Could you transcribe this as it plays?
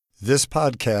This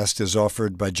podcast is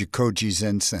offered by Jikoji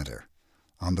Zen Center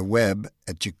on the web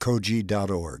at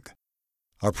jikoji.org.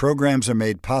 Our programs are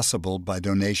made possible by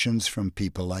donations from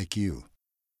people like you.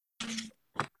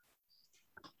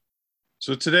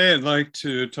 So today I'd like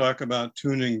to talk about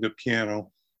tuning the piano.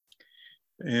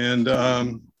 And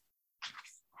I'd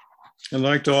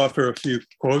like to offer a few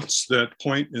quotes that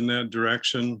point in that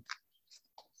direction.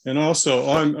 And also,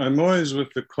 I'm always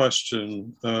with the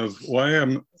question of why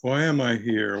am I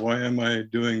here? Why am I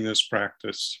doing this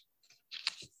practice?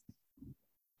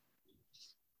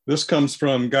 This comes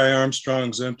from Guy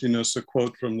Armstrong's Emptiness, a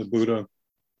quote from the Buddha.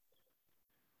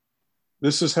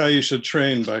 This is how you should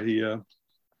train, Bahiya.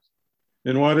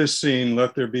 In what is seen,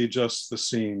 let there be just the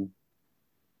seen.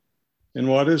 In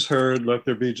what is heard, let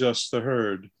there be just the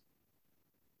heard.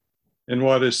 In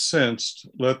what is sensed,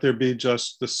 let there be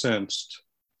just the sensed.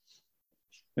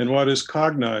 In what is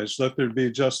cognized, let there be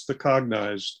just the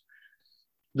cognized.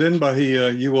 Then,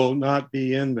 Bahiya, you will not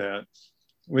be in that.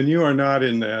 When you are not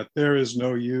in that, there is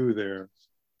no you there.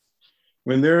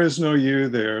 When there is no you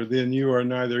there, then you are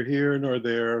neither here nor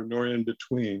there nor in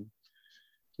between.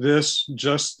 This,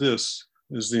 just this,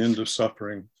 is the end of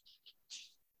suffering.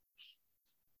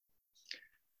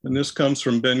 And this comes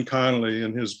from Ben Connolly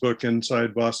in his book,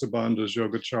 Inside Vasubandhu's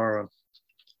Yogacara.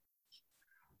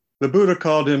 The Buddha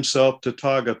called himself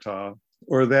Tathagata,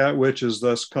 or that which is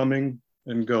thus coming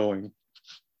and going.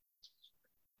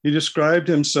 He described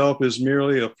himself as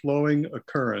merely a flowing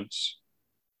occurrence,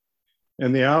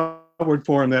 and the outward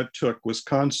form that took was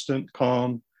constant,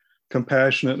 calm,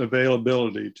 compassionate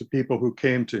availability to people who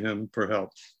came to him for help.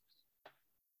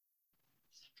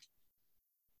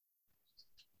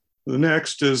 The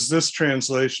next is this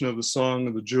translation of the song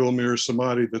of the Jewel Mirror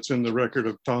Samadhi that's in the record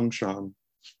of Tongshan.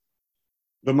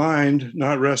 The mind,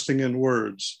 not resting in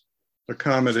words,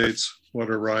 accommodates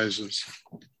what arises.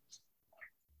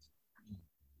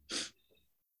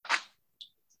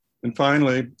 And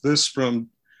finally, this from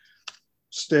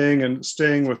Staying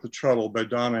with the Trouble by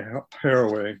Donna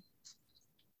Haraway.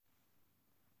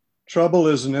 Trouble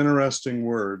is an interesting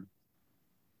word.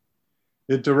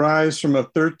 It derives from a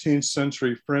 13th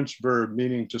century French verb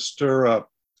meaning to stir up,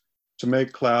 to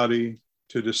make cloudy,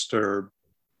 to disturb.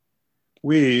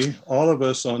 We, all of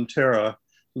us on Terra,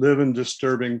 live in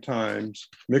disturbing times,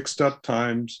 mixed up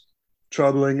times,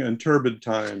 troubling and turbid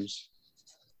times.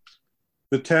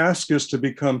 The task is to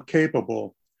become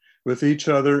capable with each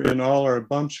other in all our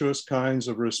bumptious kinds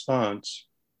of response.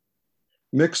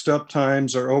 Mixed up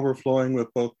times are overflowing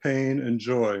with both pain and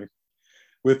joy,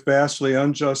 with vastly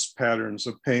unjust patterns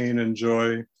of pain and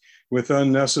joy, with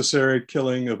unnecessary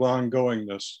killing of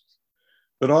ongoingness,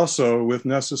 but also with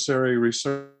necessary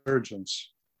resurgence.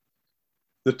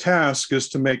 The task is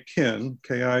to make kin,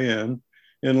 K-I-N,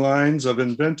 in lines of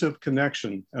inventive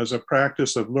connection as a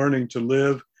practice of learning to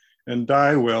live and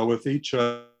die well with each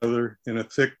other in a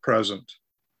thick present.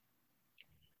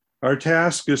 Our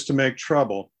task is to make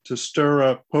trouble, to stir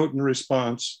up potent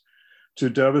response to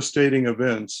devastating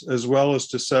events, as well as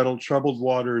to settle troubled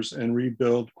waters and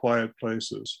rebuild quiet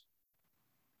places.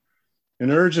 In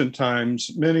urgent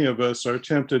times, many of us are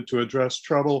tempted to address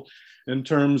trouble in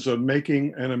terms of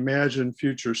making an imagined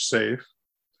future safe,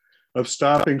 of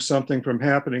stopping something from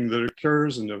happening that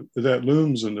occurs that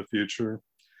looms in the future,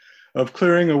 of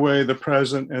clearing away the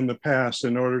present and the past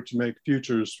in order to make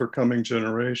futures for coming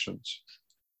generations.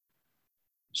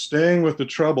 Staying with the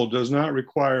trouble does not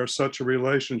require such a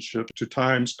relationship to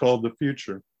times called the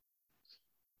future.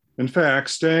 In fact,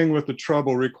 staying with the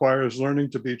trouble requires learning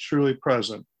to be truly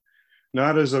present,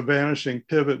 not as a vanishing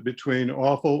pivot between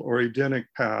awful or Edenic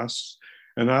pasts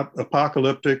and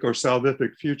apocalyptic or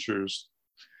salvific futures,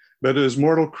 but as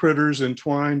mortal critters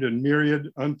entwined in myriad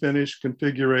unfinished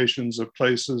configurations of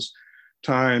places,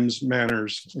 times,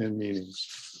 manners, and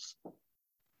meanings.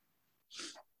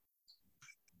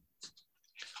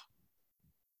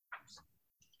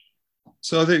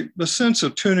 So the sense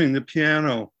of tuning the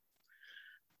piano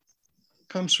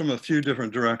comes from a few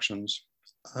different directions.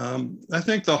 I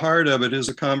think the heart of it is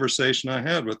a conversation I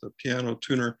had with a piano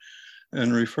tuner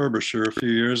and refurbisher a few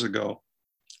years ago.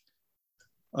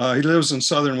 He lives in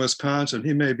southern Wisconsin.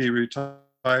 He may be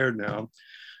retired now,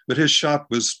 but his shop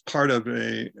was part of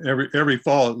every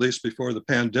fall, at least before the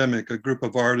pandemic, a group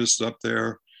of artists up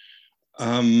there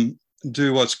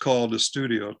do what's called a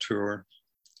studio tour.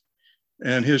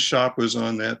 And his shop was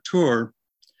on that tour.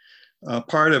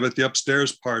 Part of it, the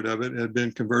upstairs part of it, had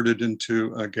been converted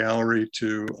into a gallery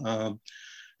to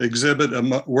exhibit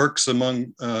works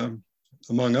among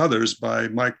others by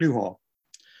Mike Newhall.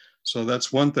 So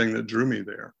that's one thing that drew me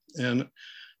there. And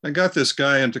I got this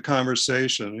guy into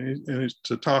conversation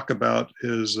to talk about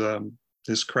his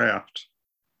his craft.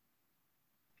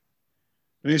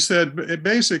 And he said,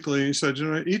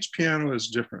 each piano is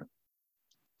different.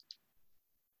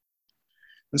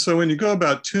 And so when you go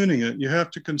about tuning it, you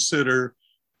have to consider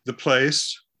the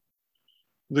place,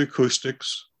 the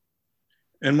acoustics,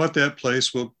 and what that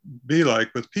place will be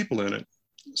like with people in it.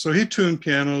 So he tuned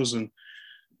pianos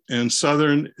in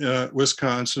southern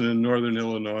Wisconsin and northern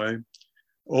Illinois,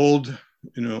 old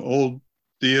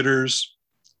theaters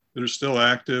that are still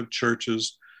active,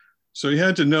 churches. So he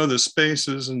had to know the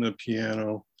spaces in the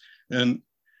piano and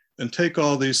take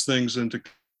all these things into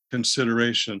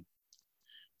consideration.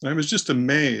 And I was just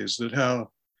amazed at how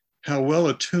well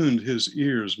attuned his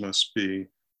ears must be,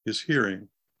 his hearing.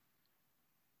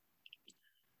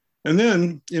 And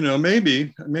then,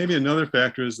 maybe another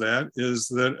factor is that,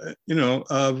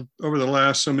 over the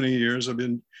last so many years, I've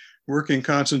been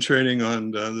concentrating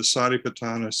on the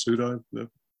Satipatthana Sutta, the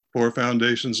 4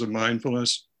 foundations of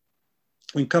mindfulness,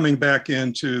 and coming back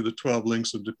into the 12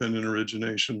 links of dependent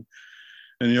origination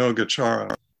and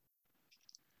Yogacara.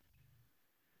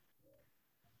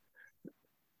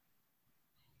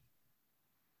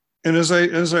 And as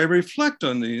I reflect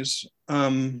on these,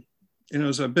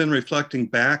 as I've been reflecting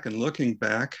back and looking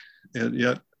back at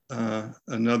yet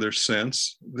another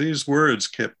sense, these words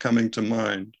kept coming to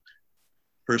mind: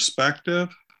 perspective,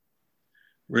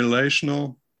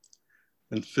 relational,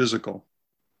 and physical.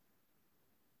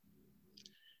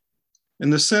 In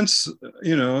the sense,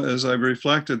 as I've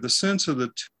reflected, the sense of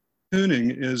the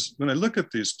tuning is, when I look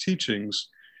at these teachings,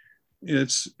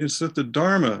 it's that the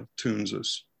Dharma tunes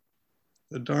us.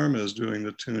 The Dharma is doing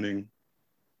the tuning.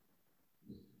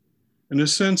 In the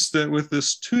sense that with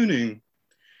this tuning,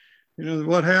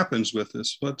 what happens with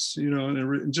this? And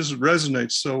it just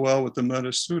resonates so well with the Metta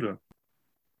Sutta.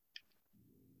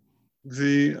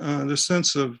 The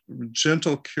sense of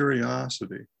gentle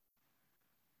curiosity,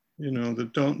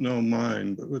 that don't know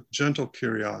mind, but with gentle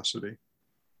curiosity.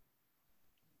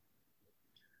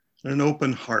 An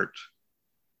open heart,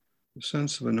 the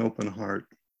sense of an open heart.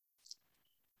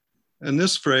 And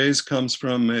this phrase comes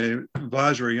from a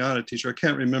Vajrayana teacher. I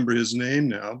can't remember his name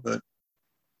now, but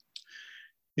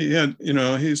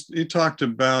he talked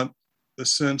about the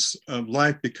sense of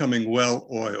life becoming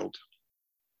well-oiled.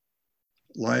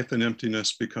 Life and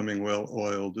emptiness becoming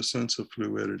well-oiled, the sense of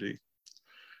fluidity.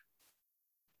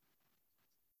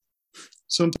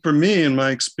 So for me, in my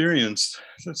experience,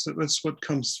 that's what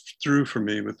comes through for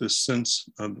me with this sense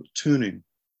of tuning.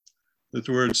 The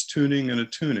words tuning and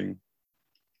attuning.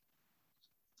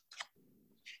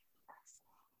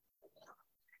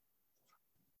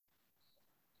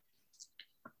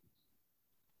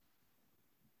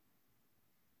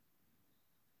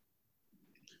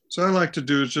 So I like to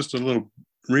do just a little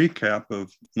recap of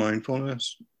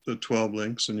mindfulness, the 12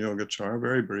 links in Yogacara,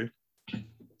 very brief.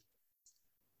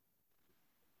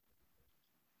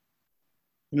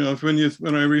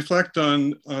 When I reflect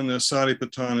on the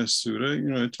Satipatthana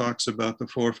Sutta, it talks about the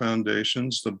 4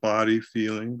 foundations: the body,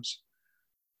 feelings,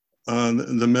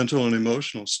 the mental and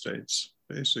emotional states,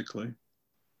 basically.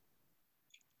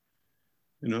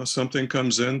 Something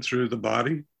comes in through the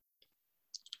body,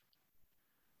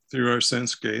 through our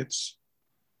sense gates,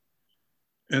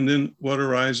 and then what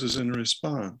arises in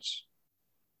response,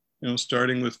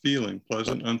 starting with feeling,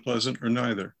 pleasant, unpleasant, or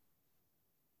neither.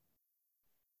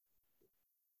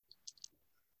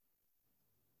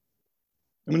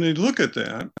 And when you look at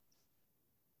that,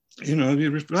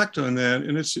 you reflect on that,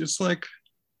 and it's like,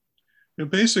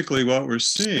 basically what we're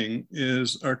seeing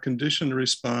is our conditioned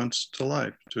response to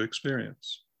life, to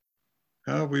experience.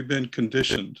 How have we been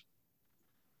conditioned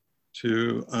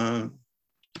to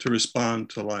respond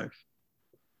to life?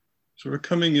 So we're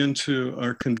coming into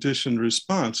our conditioned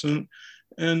response, and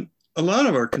a lot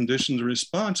of our conditioned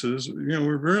responses,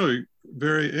 we're really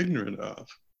very ignorant of.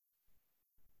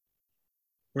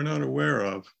 We're not aware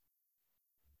of.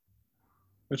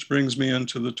 Which brings me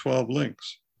into the 12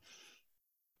 links,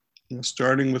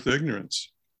 starting with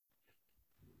ignorance.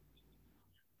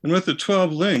 And with the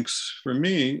 12 links, for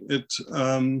me,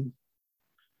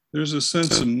 there's a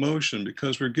sense of motion,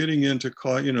 because we're getting into,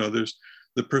 there's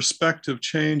the perspective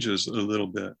changes a little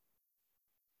bit.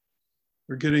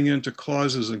 We're getting into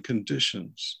causes and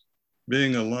conditions,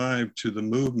 being alive to the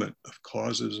movement of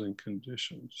causes and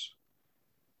conditions.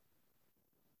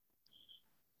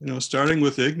 Starting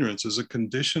with ignorance is a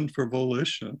condition for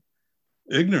volition.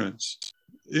 Ignorance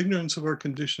of our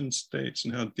conditioned states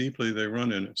and how deeply they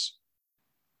run in us.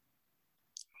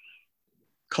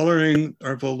 Coloring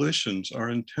our volitions, our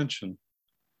intention,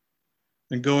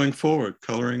 and going forward,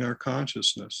 coloring our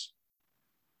consciousness,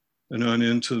 and on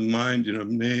into the mind,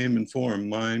 name and form,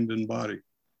 mind and body.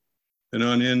 and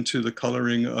on into the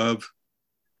coloring of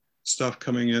stuff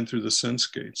coming in through the sense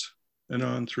gates and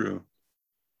on through.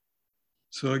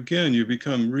 So again, you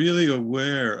become really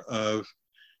aware of,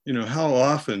 how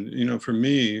often, for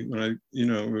me, when I,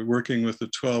 we're working with the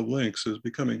 12 links, is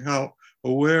becoming how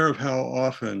aware of how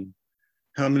often,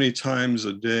 how many times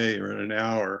a day or in an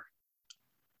hour,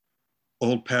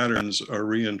 old patterns are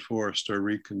reinforced or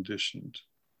reconditioned.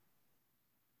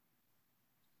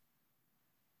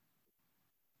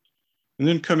 And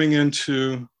then coming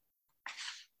into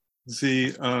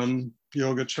the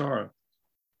Yogacara,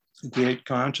 the 8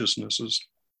 consciousnesses.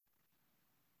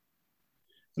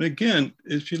 And again,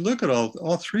 if you look at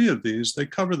all 3 of these, they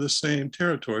cover the same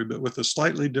territory, but with a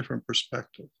slightly different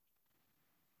perspective.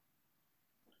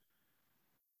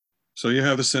 So you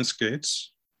have the sense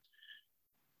gates,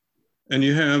 and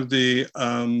you have the,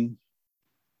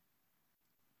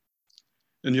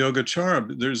 in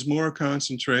Yogacara, there's more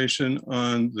concentration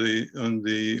on the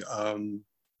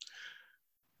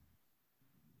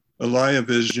Alaya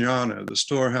Vijnana, the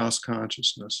storehouse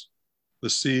consciousness, the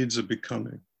seeds of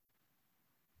becoming,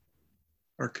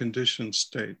 our conditioned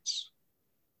states.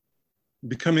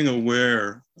 Becoming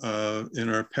aware in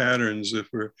our patterns, if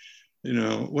we're,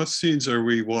 what seeds are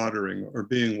we watering or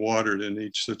being watered in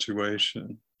each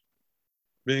situation?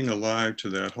 Being alive to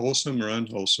that, wholesome or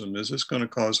unwholesome, is this going to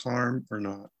cause harm or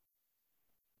not?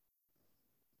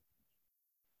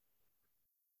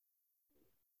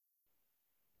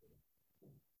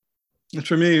 And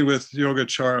for me, with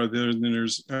Yogacara,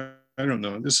 there's, I don't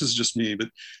know, this is just me, but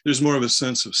there's more of a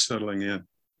sense of settling in,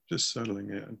 just settling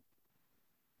in,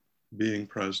 being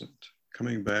present,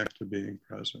 coming back to being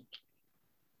present.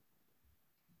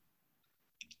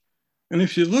 And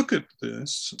if you look at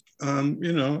this,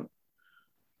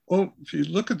 if you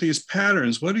look at these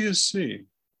patterns, what do you see?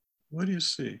 What do you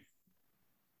see?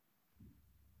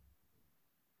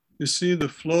 You see the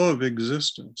flow of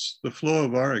existence, the flow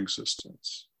of our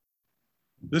existence.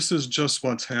 This is just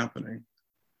what's happening.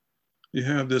 You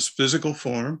have this physical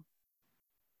form,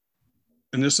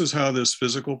 and this is how this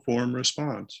physical form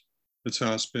responds. It's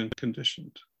how it's been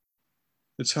conditioned.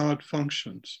 It's how it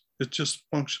functions. It just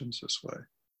functions this way.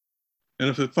 And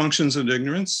if it functions in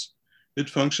ignorance, it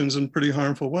functions in pretty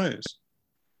harmful ways.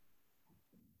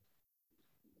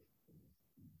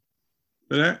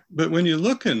 But when you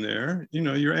look in there,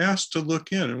 you're asked to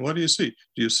look in, and what do you see?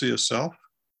 Do you see a self?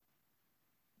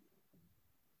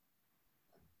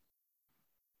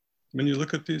 When you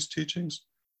look at these teachings,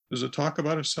 does it talk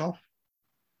about a self?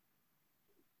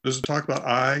 Does it talk about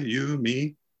I, you,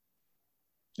 me?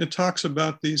 It talks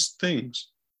about these things,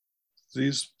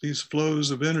 these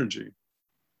flows of energy,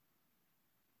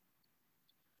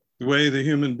 the way the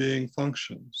human being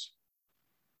functions,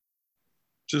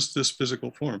 just this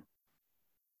physical form.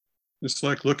 It's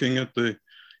like looking at the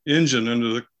engine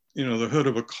under the, the hood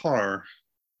of a car,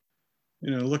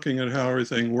 looking at how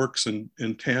everything works in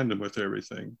tandem with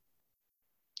everything.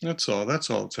 That's all that's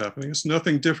happening. It's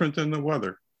nothing different than the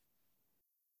weather.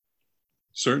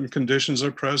 Certain conditions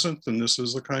are present, and this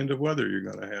is the kind of weather you're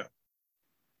going to have.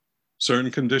 Certain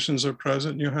conditions are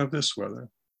present, and you have this weather.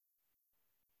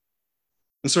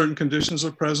 And certain conditions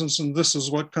are present, and this is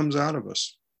what comes out of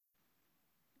us.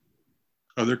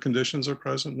 Other conditions are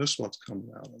present, and this is what's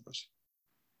coming out of us.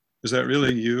 Is that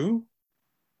really you?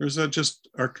 Or is that just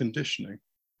our conditioning?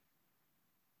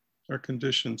 Our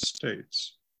conditioned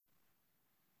states?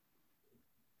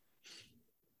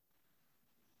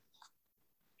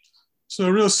 So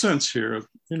a real sense here of,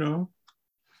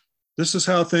 this is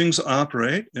how things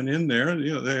operate. And in there,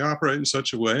 they operate in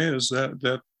such a way as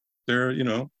that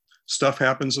they're, stuff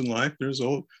happens in life. There's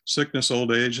sickness,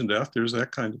 old age, and death. There's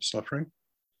that kind of suffering.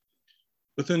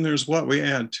 But then there's what we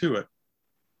add to it.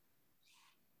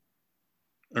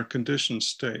 Our conditioned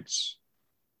states.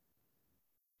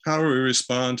 How we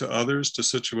respond to others, to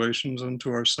situations, and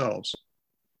to ourselves.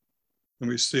 And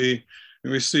we see,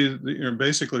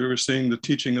 basically we're seeing the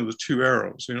teaching of the 2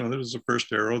 arrows. There's the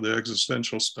first arrow, the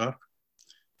existential stuff,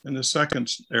 and the second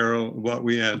arrow, what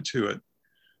we add to it.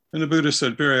 And the Buddha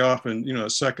said very often, a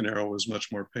second arrow was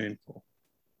much more painful.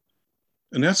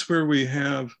 And that's where we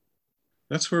have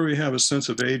a sense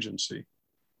of agency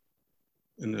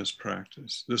in this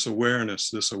practice, this awareness,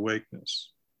 this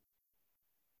awakeness.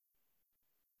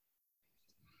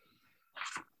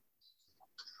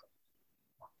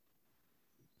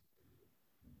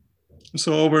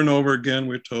 So over and over again,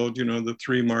 we're told, the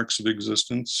 3 marks of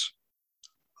existence,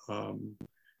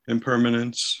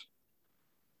 impermanence,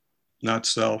 not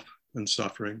self, and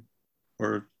suffering,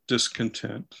 or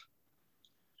discontent.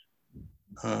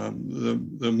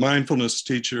 The mindfulness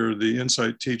teacher, the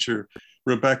insight teacher,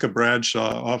 Rebecca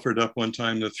Bradshaw offered up one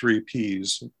time the 3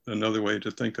 Ps, another way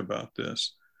to think about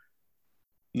this.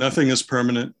 Nothing is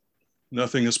permanent,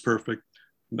 nothing is perfect,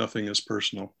 nothing is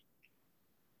personal.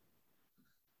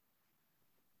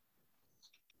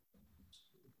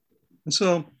 And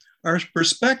so our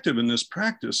perspective in this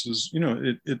practice is,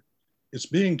 it's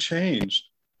being changed.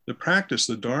 The practice,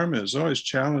 the Dharma, is always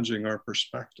challenging our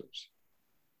perspectives.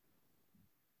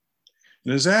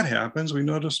 And as that happens, we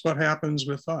notice what happens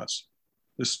with us,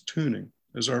 this tuning,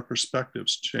 as our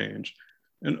perspectives change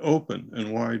and open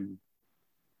and widen.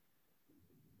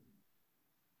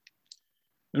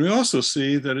 And we also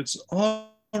see that it's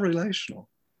all relational.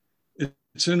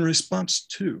 It's in response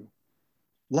to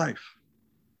life.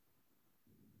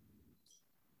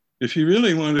 If you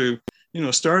really want to,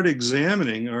 start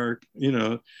examining our,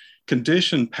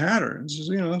 conditioned patterns,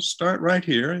 start right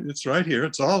here. It's right here.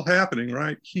 It's all happening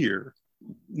right here.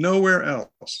 Nowhere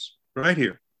else, right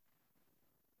here.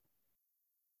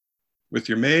 With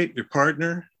your mate, your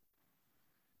partner,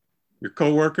 your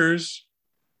coworkers,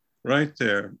 right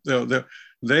there.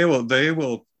 They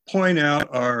will point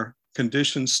out our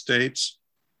conditioned states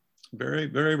very,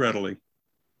 very readily,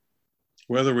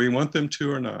 whether we want them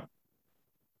to or not.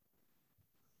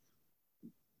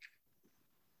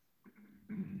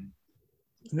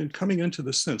 And then coming into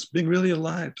the sense, being really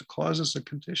alive to causes and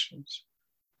conditions.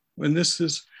 When this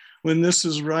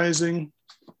is rising,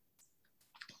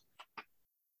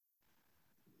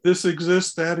 this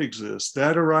exists,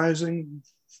 that arising,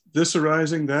 this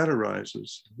arising, that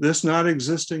arises. This not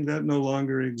existing, that no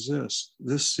longer exists.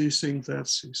 This ceasing, that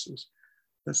ceases.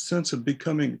 That sense of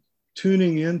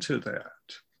tuning into that.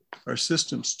 Our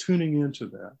system's tuning into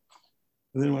that.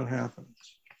 And then what happens?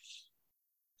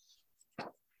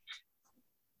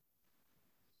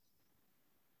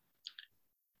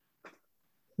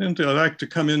 And I like to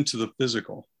come into the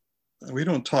physical. We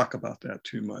don't talk about that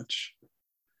too much.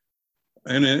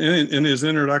 And in his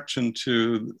introduction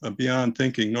to Beyond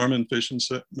Thinking, Norman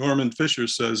Fisher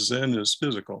says Zen is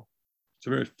physical. It's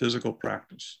a very physical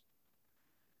practice.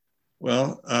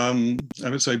 Well, I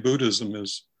would say Buddhism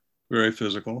is very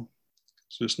physical.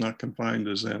 It's just not confined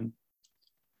to Zen.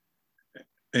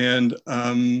 And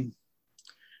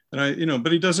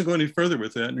but he doesn't go any further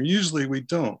with that. And usually we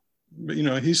don't. But,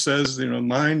 he says,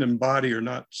 mind and body are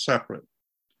not separate.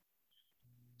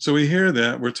 So we hear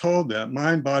that, we're told that,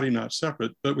 mind, body, not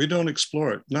separate, but we don't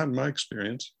explore it. Not in my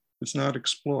experience. It's not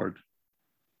explored.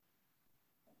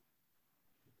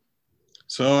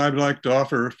 So I'd like to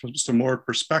offer some more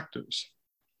perspectives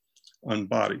on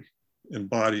body and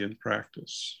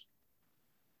practice.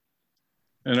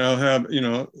 And I'll have,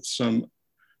 some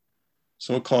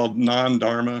so-called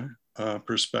non-Dharma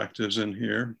perspectives in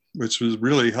here, which has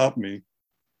really helped me.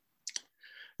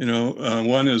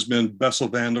 One has been Bessel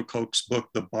van der Kolk's book,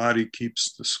 The Body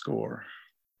Keeps the Score.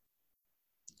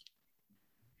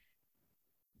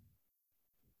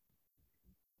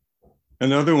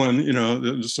 Another one,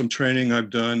 there's some training I've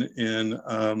done in,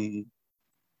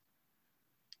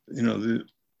 the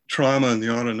trauma and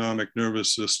the autonomic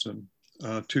nervous system.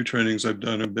 2 trainings I've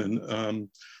done have been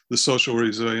the social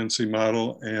resiliency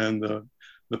model and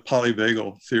the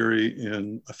polyvagal theory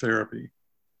in therapy.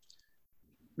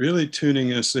 Really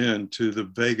tuning us in to the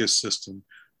vagus system,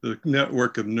 the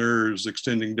network of nerves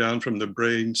extending down from the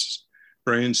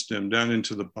brainstem down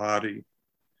into the body.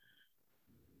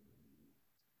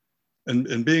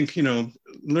 And being,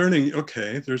 learning,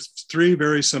 okay, there's 3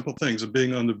 very simple things of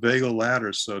being on the vagal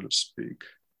ladder, so to speak.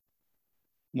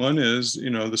 One is,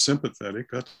 the sympathetic,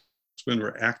 that's when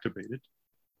we're activated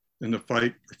in the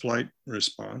fight or flight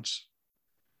response.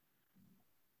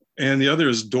 And the other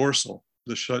is dorsal,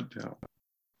 the shutdown,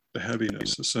 the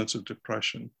heaviness, the sense of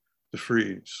depression, the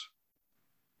freeze.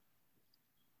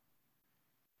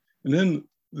 And then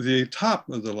the top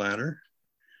of the ladder,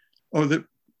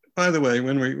 by the way,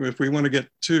 if we want to get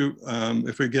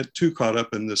if we get too caught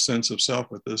up in the sense of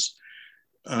self with this,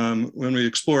 when we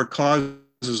explore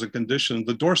causes and conditions,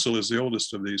 the dorsal is the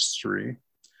oldest of these 3,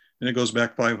 and it goes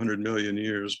back 500 million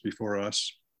years before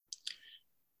us.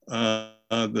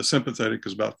 The sympathetic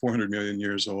is about 400 million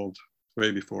years old,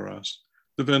 way before us.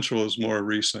 The ventral is more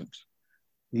recent,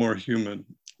 more human,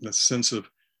 a sense of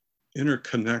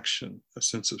interconnection, a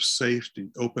sense of safety,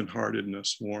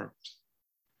 open-heartedness, warmth.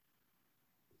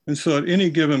 And so at any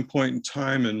given point in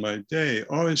time in my day,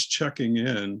 always checking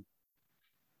in,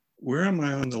 where am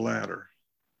I on the ladder?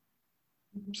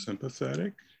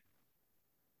 Sympathetic,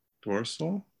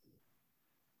 dorsal,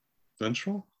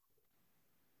 ventral?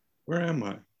 Where am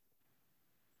I?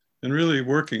 And really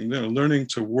working, learning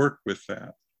to work with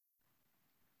that.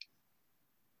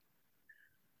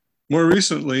 More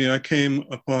recently, I came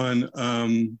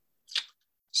upon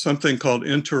something called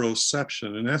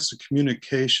interoception, and that's the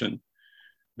communication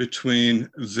between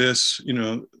this,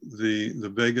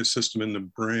 the vagus system in the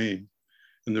brain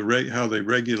and how they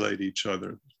regulate each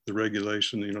other, the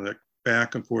regulation, that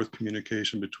back and forth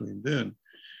communication between the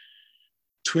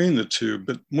two.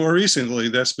 But more recently,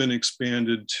 that's been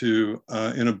expanded to,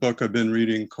 in a book I've been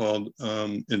reading called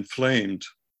Inflamed,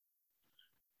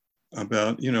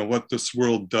 about, what this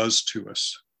world does to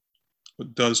us, what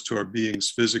it does to our beings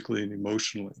physically and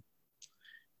emotionally.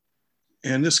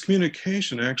 And this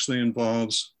communication actually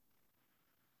involves,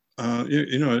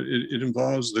 it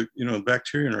involves the,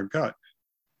 bacteria in our gut.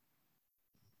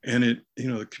 And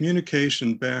the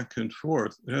communication back and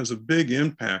forth, it has a big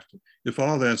impact if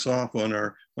all that's off on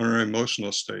our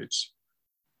emotional states.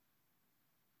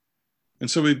 And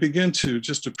so we begin to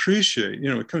just appreciate,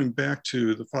 coming back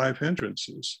to the 5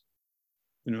 hindrances,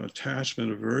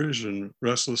 attachment, aversion,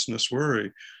 restlessness,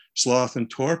 worry, sloth and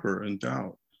torpor, and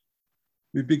doubt.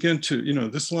 We begin to,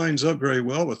 this lines up very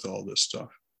well with all this stuff.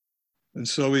 And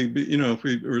so if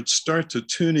we start to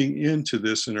tuning into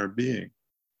this in our being,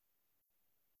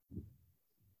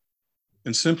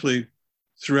 and simply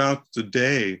throughout the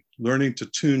day, learning to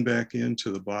tune back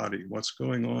into the body, what's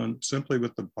going on simply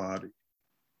with the body.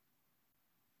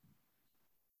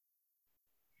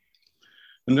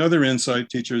 Another insight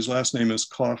teacher, his last name is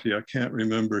Coffey. I can't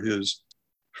remember his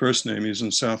first name. He's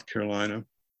in South Carolina.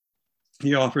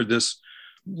 He offered this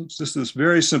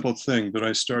very simple thing that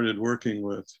I started working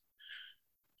with.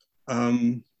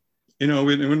 When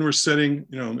we're sitting,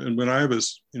 and when I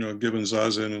was, given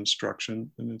Zazen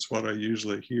instruction, and it's what I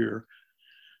usually hear,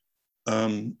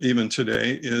 even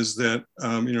today, is that,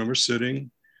 we're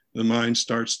sitting, the mind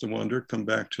starts to wander, come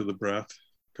back to the breath,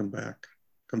 come back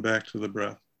to the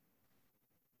breath.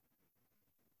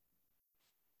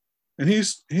 And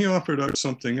he offered up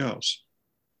something else.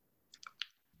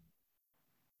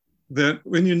 That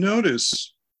when you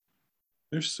notice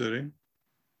you're sitting,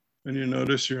 and you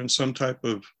notice you're in some type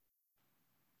of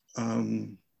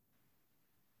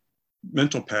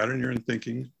mental pattern, you're in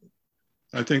thinking.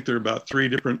 I think there are about 3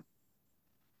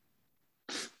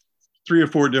 or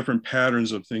 4 different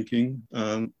patterns of thinking.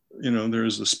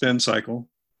 There's the spin cycle,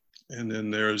 and then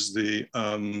there's the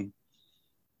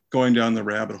going down the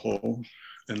rabbit hole,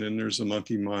 and then there's the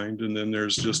monkey mind, and then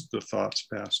there's just the thoughts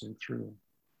passing through.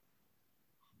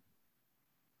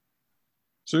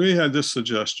 So we had this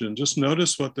suggestion, just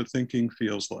notice what the thinking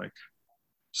feels like,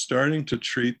 starting to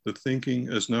treat the thinking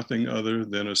as nothing other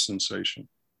than a sensation.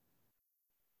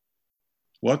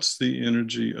 What's the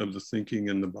energy of the thinking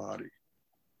in the body?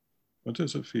 What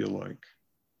does it feel like?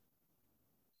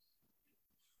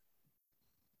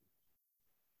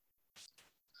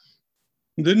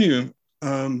 And then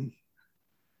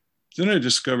then I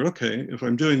discovered, okay, if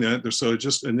I'm doing that,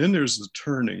 and then there's the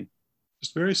turning.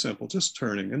 It's very simple, just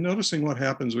turning and noticing what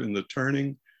happens in the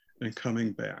turning and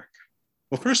coming back.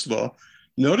 Well, first of all,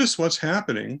 notice what's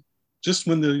happening just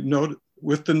with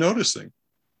the noticing.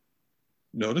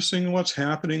 Noticing what's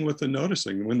happening with the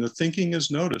noticing. When the thinking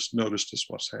is noticed, notice just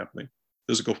what's happening.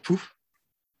 Does it go poof,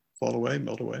 fall away,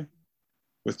 melt away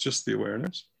with just the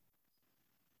awareness?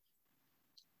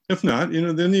 If not,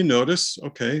 then you notice,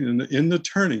 okay, in the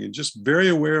turning, you're just very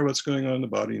aware of what's going on in the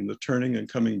body, in the turning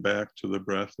and coming back to the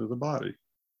breath of the body.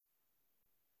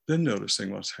 Then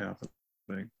noticing what's happening.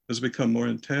 Does it become more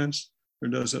intense, or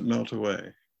does it melt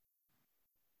away?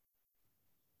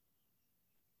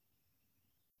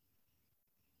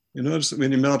 You notice that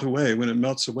when you melt away, when it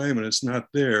melts away, when it's not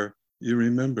there, you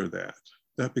remember that.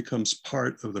 That becomes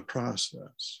part of the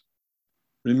process.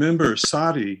 Remember,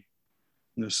 sati,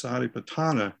 the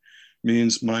satipatthana,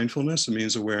 means mindfulness, it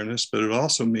means awareness, but it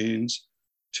also means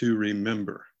to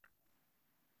remember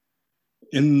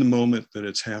in the moment that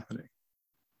it's happening.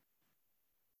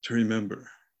 To remember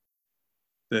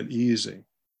that easing.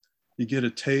 You get a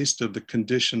taste of the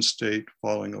conditioned state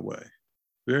falling away.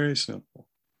 Very simple.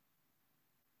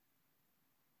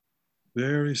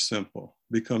 Very simple.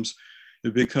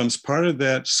 It becomes part of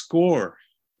that score.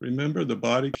 Remember, the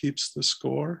body keeps the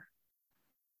score.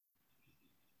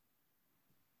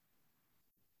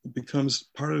 It becomes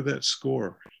part of that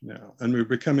score now, and we're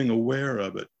becoming aware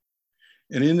of it.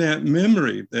 And in that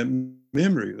memory,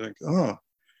 like, oh,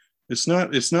 it's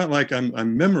not like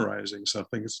I'm memorizing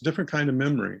something. It's a different kind of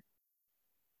memory.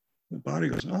 The body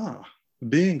goes, ah, the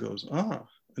being goes, ah,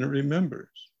 and it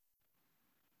remembers.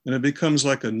 And it becomes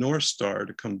like a North Star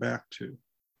to come back to,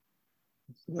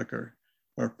 like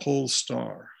our pole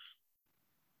star.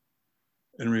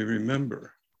 And we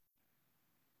remember.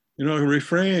 A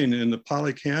refrain in the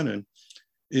Pali Canon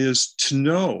is to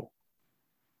know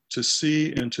to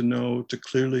see and to know, to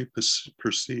clearly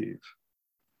perceive.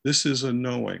 This is a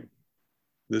knowing.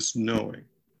 This knowing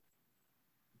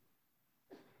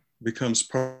becomes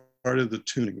part of the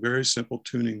tuning, very simple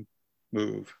tuning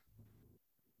move.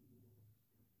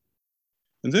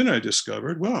 And then I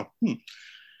discovered, well,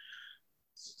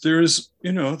 there's,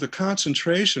 the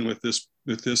concentration with this,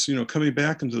 coming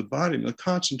back into the body, the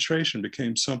concentration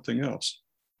became something else.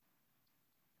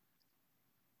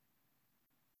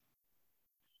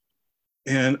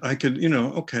 And I could,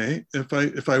 okay,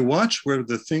 if I watch where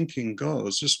the thinking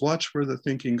goes, just watch where the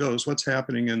thinking goes, what's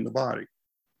happening in the body.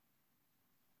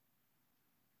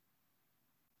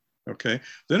 Okay,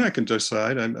 then I can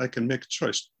decide, I can make a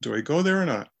choice. Do I go there or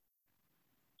not?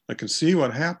 I can see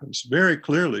what happens, very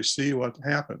clearly see what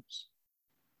happens.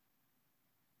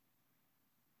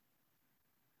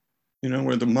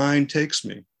 Where the mind takes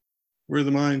me, where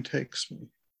the mind takes me.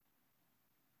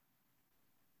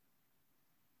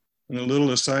 And a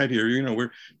little aside here,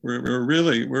 we're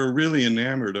really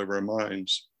enamored of our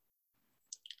minds.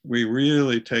 We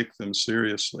really take them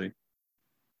seriously.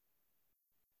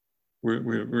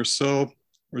 We're so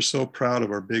proud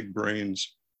of our big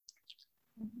brains.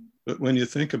 But when you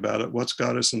think about it, what's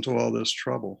got us into all this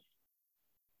trouble?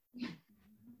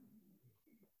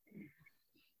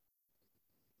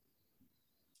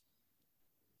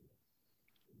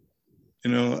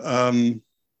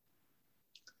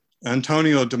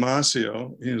 Antonio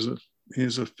Damasio,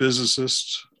 he's a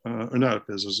physicist, or not a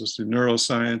physicist, a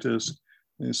neuroscientist,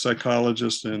 a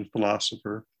psychologist and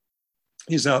philosopher.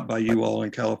 He's out by you all in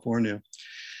California.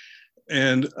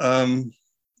 And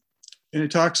he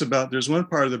talks about there's one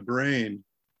part of the brain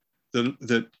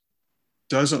that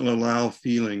doesn't allow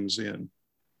feelings in.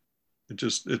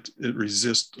 It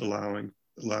resists allowing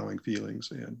feelings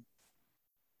in.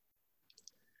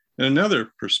 And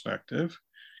another perspective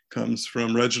comes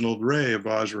from Reginald Ray, a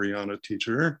Vajrayana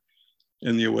teacher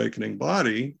in The Awakening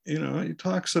Body. He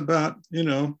talks about,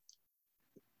 the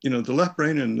left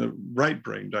brain and the right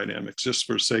brain dynamics, just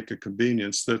for sake of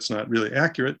convenience. That's not really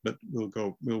accurate, but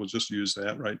we'll just use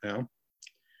that right now.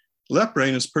 Left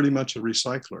brain is pretty much a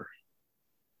recycler.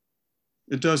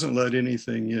 It doesn't let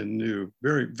anything in new,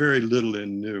 very, very little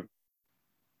in new.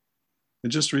 It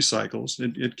just recycles.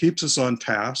 It keeps us on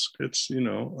task. It's,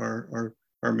 our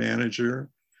manager.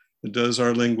 It does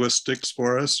our linguistics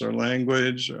for us, our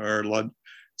language,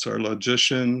 it's our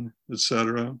logician,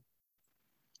 etc.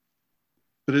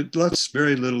 But it lets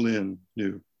very little in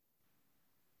new.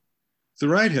 The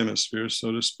right hemisphere,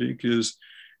 so to speak, is,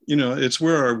 it's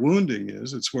where our wounding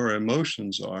is, it's where our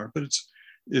emotions are, but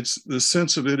it's the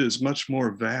sense of it is much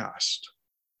more vast.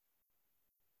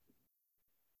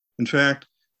 In fact,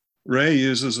 Ray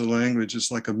uses a language,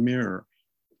 it's like a mirror.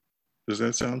 Does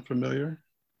that sound familiar?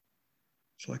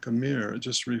 It's like a mirror, it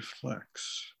just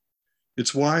reflects.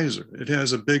 It's wiser, it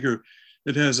has a bigger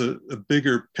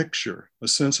picture, a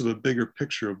sense of a bigger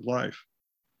picture of life.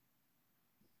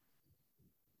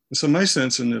 And so my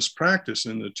sense in this practice,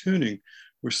 in the tuning,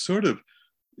 we're sort of,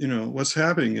 what's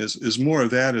happening is more of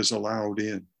that is allowed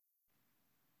in.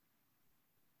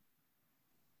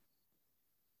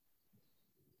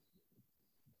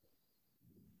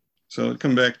 So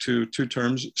come back to two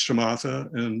terms,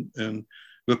 shamatha and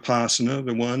vipassana.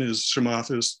 The one is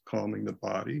shamatha is calming the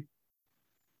body.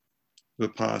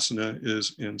 Vipassana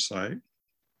is insight.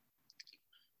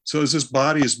 So as this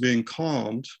body is being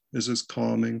calmed, as it's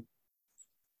calming,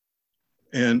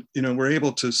 and we're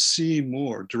able to see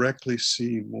more, directly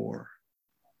see more,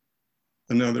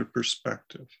 another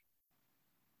perspective.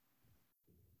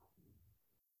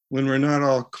 When we're not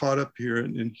all caught up here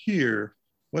and here,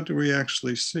 what do we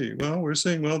actually see? Well, we're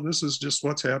saying, well, this is just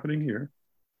what's happening here.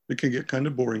 It can get kind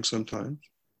of boring sometimes.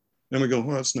 And we go,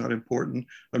 well, it's not important.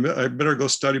 I better go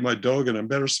study my Dogen. I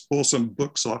better pull some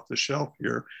books off the shelf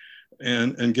here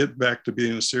and get back to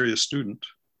being a serious student.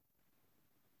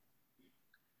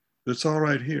 It's all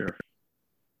right here.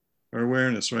 Our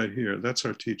awareness right here. That's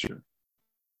our teacher.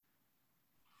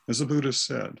 As the Buddha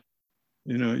said,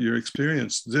 your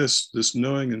experience, this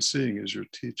knowing and seeing is your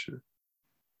teacher.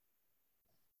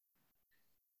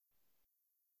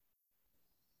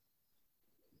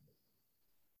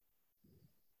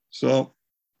 So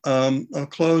I'll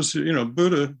close,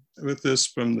 Buddha with this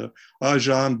from the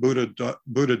Ajahn Buddha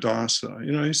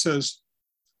Dasa. He says,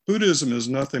 Buddhism is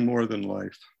nothing more than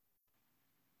life.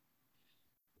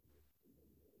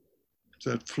 It's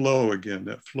that flow again,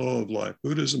 that flow of life.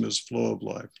 Buddhism is flow of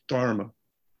life, dharma.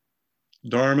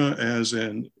 Dharma as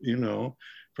in,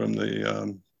 from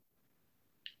the,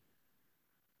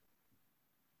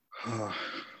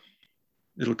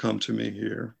 it'll come to me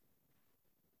here.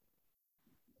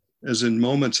 As in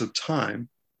moments of time,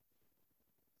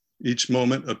 Each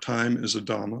moment of time is a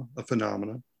Dhamma, a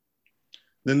phenomena.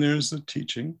 Then there's the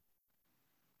teaching.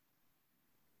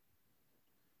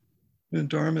 And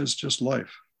Dharma is just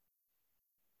life.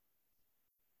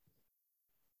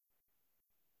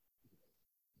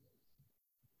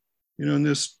 You know, and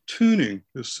this tuning,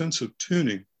 this sense of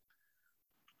tuning,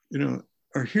 you know,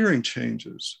 our hearing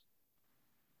changes.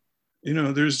 You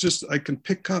know, there's just, I can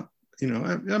pick up, you know,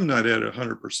 I'm not at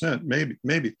 100%,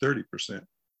 maybe 30%.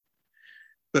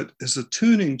 But as the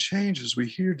tuning changes, we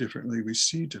hear differently, we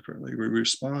see differently, we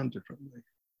respond differently.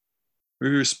 We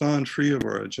respond free of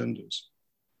our agendas,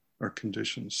 our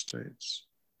conditioned states.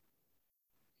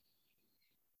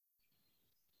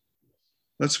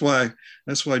 That's why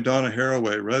Donna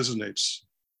Haraway resonates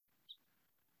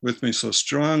with me so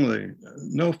strongly.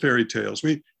 No fairy tales.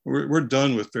 We're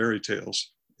done with fairy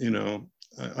tales. You know,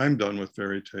 I'm done with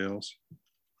fairy tales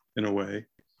in a way.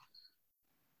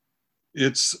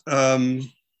 It's, you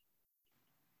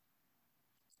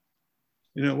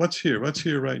know, what's here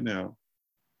right now?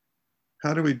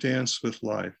 How do we dance with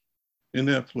life, in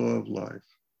that flow of life?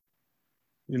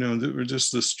 You know, that we're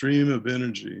just the stream of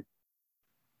energy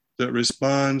that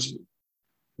responds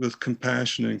with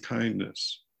compassion and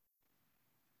kindness.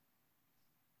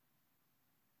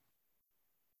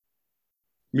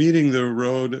 Meeting the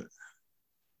road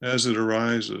as it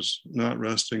arises, not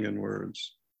resting in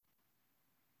words.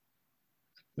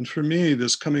 And for me,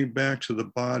 this coming back to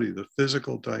the body, the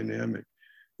physical dynamic,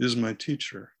 is my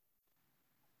teacher.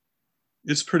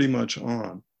 It's pretty much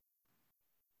on.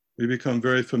 We become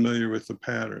very familiar with the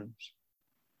patterns.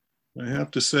 I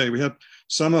have to say,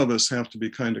 some of us have to be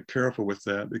kind of careful with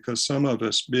that, because some of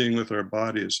us being with our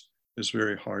bodies is a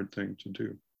very hard thing to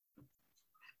do.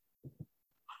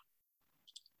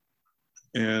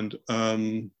 And,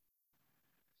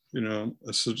 you know,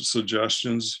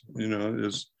 suggestions, you know,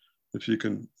 is if you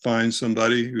can find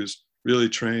somebody who's really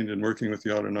trained in working with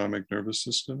the autonomic nervous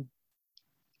system.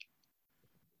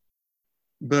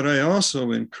 But I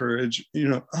also encourage, you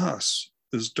know, us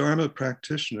as Dharma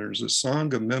practitioners, as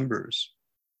Sangha members,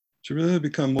 to really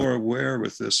become more aware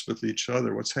with this, with each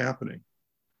other, what's happening,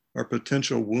 our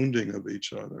potential wounding of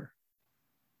each other.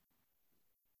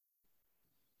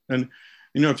 And,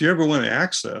 you know, if you ever want to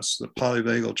access the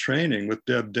polyvagal training with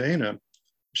Deb Dana,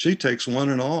 she takes one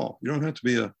and all. You don't have to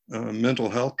be a mental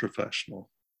health professional.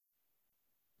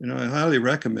 You know, I highly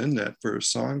recommend that for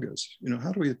Sanghas. You know,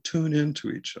 how do we tune into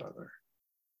each other?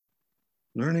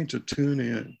 Learning to tune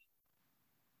in.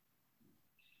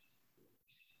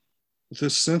 With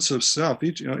this sense of self,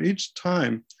 each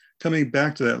time coming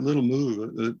back to that little move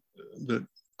that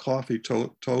Coffee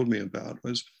told me about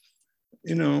was,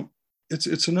 you know,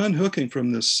 it's an unhooking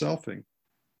from this selfing.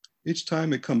 Each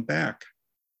time we come back,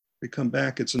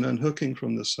 it's an unhooking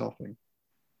from the selfing.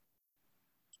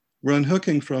 We're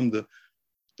unhooking from the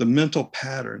mental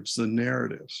patterns, the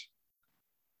narratives.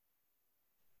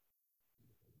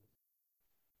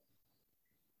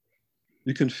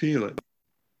 You can feel it.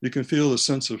 You can feel the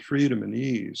sense of freedom and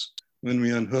ease when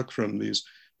we unhook from these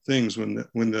things, when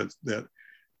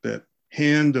that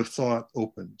hand of thought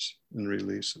opens and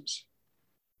releases.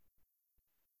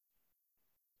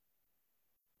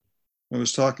 I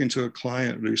was talking to a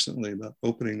client recently about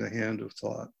opening the hand of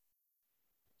thought.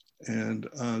 And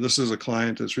this is a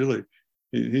client that's really,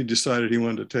 he decided he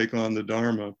wanted to take on the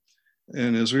Dharma.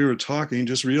 And as we were talking, he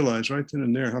just realized right then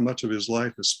and there how much of his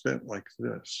life is spent like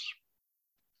this.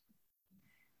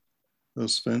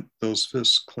 Those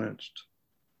fists clenched.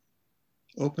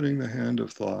 Opening the hand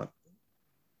of thought,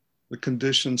 the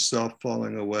conditioned self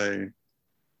falling away,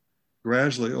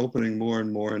 gradually opening more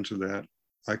and more into that.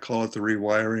 I call it the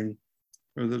rewiring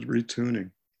or the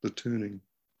retuning, the tuning.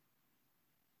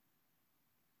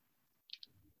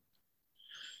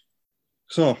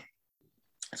 So,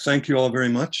 thank you all very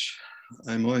much.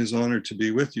 I'm always honored to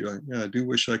be with you. I do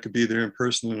wish I could be there in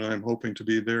person, and I'm hoping to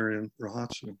be there in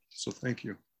Rahatsu. So thank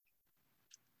you.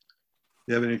 If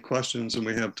you have any questions and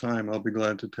we have time, I'll be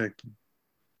glad to take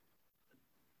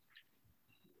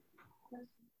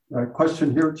them.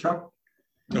 Question here, Chuck.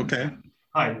 Okay.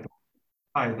 Hi,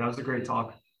 that was a great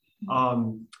talk. I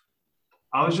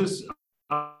was just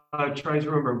trying to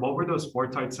remember, what were those 4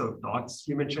 types of thoughts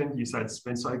you mentioned? You said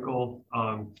spin cycle,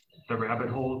 the rabbit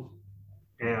hole,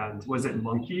 and was it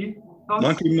monkey thoughts?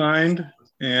 Monkey mind,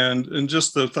 and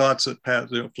just the thoughts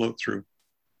that float through,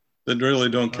 that really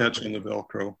don't catch on the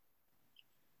Velcro.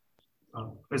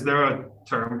 Is there a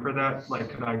term for that?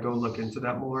 Like, could I go look into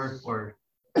that more, or?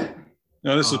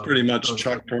 No, this is pretty much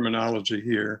Chuck terminology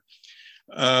here.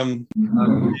 I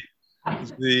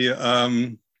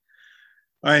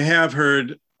have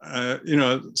heard, you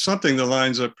know, something that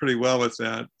lines up pretty well with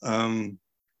that.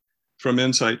 from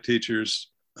Insight teachers,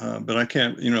 but I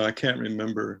can't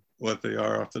remember what they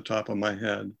are off the top of my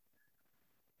head.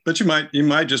 But you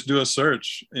might just do a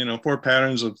search, 4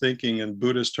 patterns of thinking in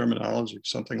Buddhist terminology,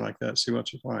 something like that. See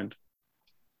what you find.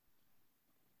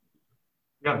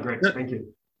 Yeah, great. Thank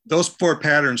you. Those 4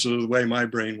 patterns are the way my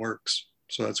brain works.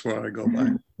 So that's what I go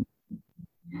by.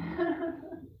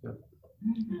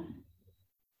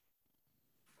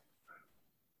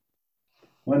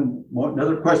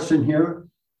 Another question here.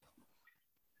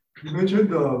 You mentioned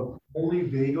the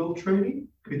polyvagal training.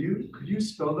 Could you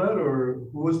spell that, or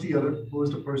who was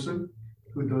the person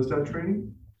who does that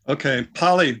training? Okay,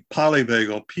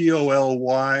 polyvagal,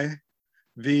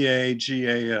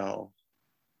 Polyvagal.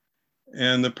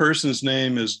 And the person's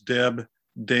name is Deb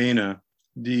Dana,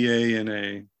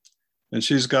 Dana. And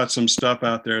she's got some stuff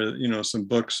out there, some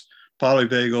books,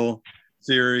 Polyvagal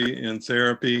Theory and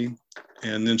Therapy.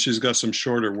 And then she's got some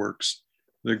shorter works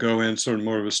that go in sort of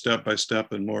more of a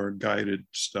step-by-step and more guided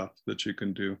stuff that you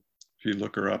can do if you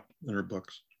look her up in her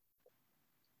books.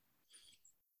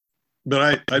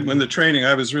 But when the training,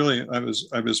 I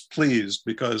was pleased,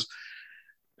 because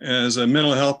as a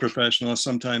mental health professional,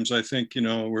 sometimes I think,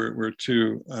 we're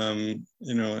too,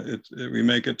 we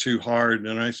make it too hard.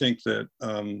 And I think that,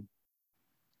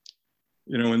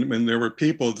 when there were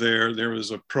people there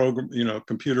was a program,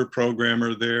 computer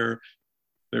programmer there.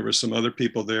 There were some other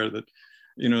people there that,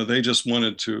 they just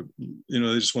wanted to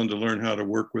learn how to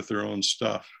work with their own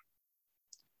stuff.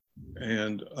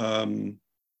 And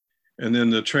then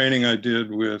the training I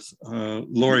did with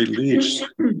Lori Leach,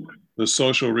 the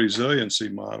social resiliency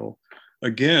model.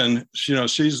 Again,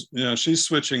 she's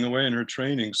switching away in her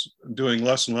trainings, doing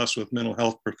less and less with mental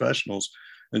health professionals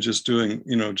and just doing,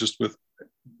 just with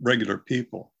regular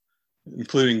people,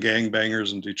 including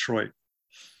gangbangers in Detroit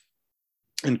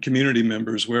and community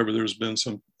members wherever there's been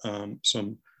some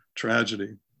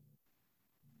tragedy.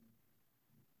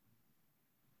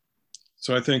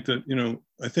 So I think that,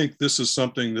 I think this is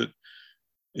something that,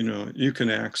 you can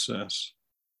access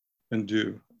and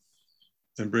do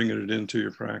and bring it into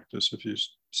your practice if you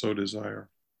so desire.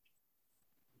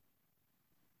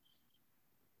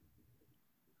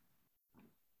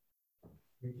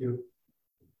 Thank you.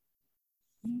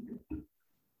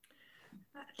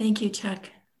 Thank you, Chuck,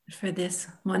 for this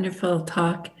wonderful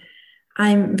talk.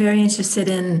 I'm very interested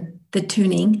in the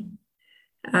tuning.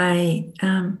 My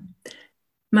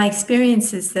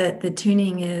experience is that the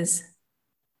tuning is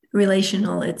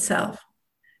relational itself,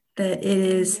 that it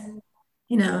is,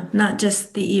 not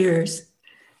just the ears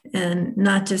and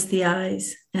not just the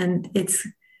eyes. And it's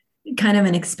kind of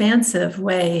an expansive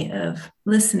way of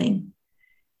listening.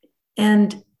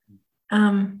 And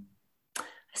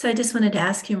so I just wanted to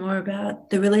ask you more about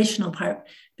the relational part,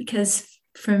 because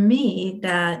for me,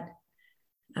 that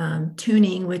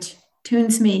tuning, which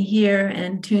tunes me here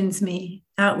and tunes me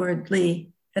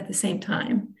outwardly at the same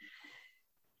time,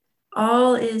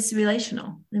 all is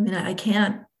relational. I mean, I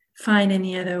can't find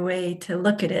any other way to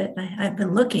look at it. I've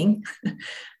been looking.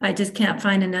 I just can't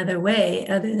find another way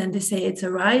other than to say it's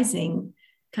arising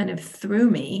kind of through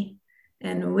me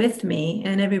and with me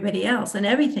and everybody else and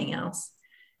everything else.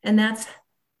 And that's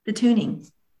the tuning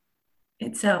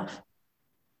itself.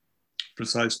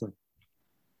 Precisely.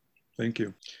 Thank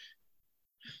you.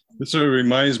 It sort of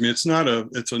reminds me, it's not a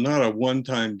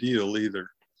one-time deal either.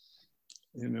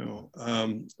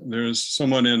 There's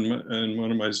someone in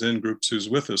one of my Zen groups who's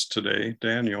with us today,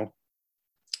 Daniel.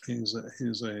 He's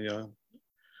a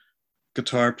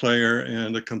guitar player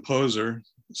and a composer.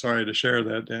 Sorry to share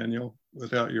that, Daniel,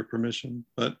 without your permission,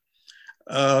 but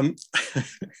I'll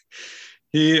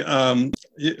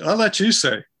let you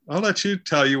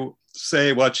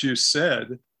say what you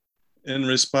said in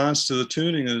response to the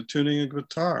tuning of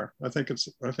guitar. I think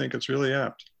it's really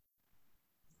apt.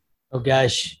 Oh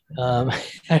gosh,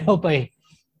 I hope I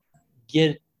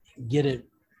get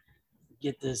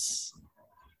this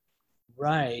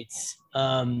right.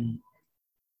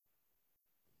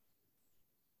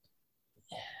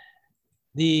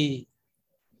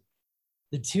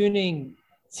 The tuning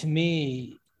to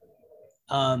me,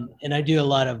 and I do a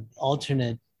lot of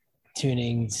alternate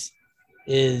tunings,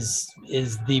 is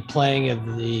the playing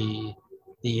of the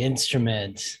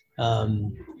instrument. I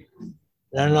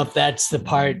don't know if that's the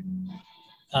part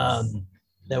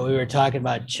that we were talking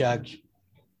about, Chuck,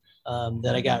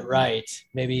 that I got right.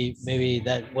 Maybe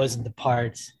that wasn't the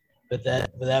part, but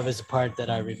that was the part that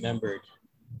I remembered.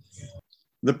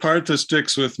 The part that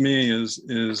sticks with me is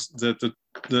that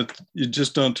you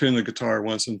just don't tune the guitar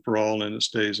once and for all and it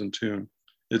stays in tune.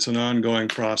 It's an ongoing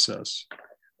process,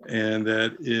 and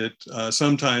that it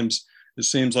sometimes it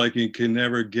seems like you can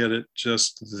never get it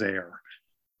just there.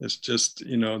 It's just,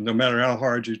 no matter how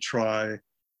hard you try,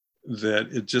 that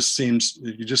it just seems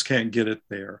you just can't get it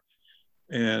there.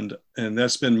 And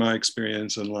that's been my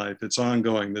experience in life. It's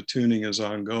ongoing. The tuning is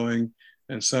ongoing.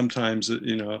 And sometimes,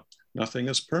 nothing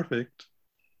is perfect.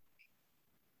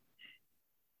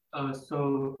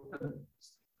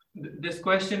 This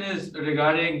question is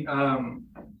regarding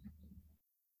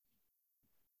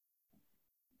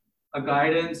a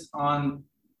guidance on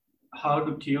how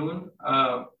to tune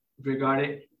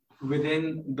regarding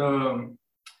within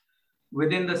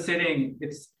the sitting.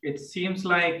 It seems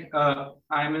like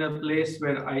I'm in a place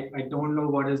where I don't know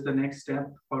what is the next step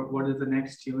or what is the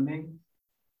next tuning.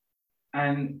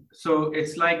 And so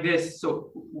it's like this.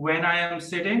 So when I am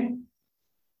sitting,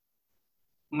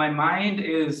 my mind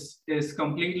is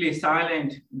completely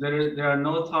silent. There are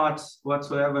no thoughts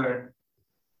whatsoever.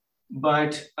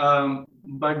 But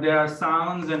there are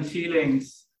sounds and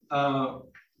feelings,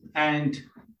 and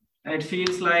it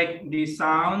feels like these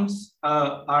sounds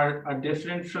are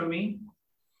different from me,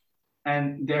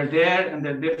 and they're there and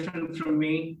they're different from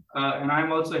me, and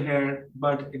I'm also here.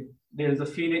 But there's a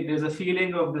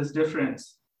feeling of this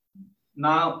difference.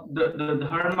 Now the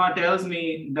Dharma tells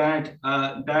me that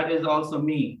that is also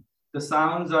me. The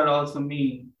sounds are also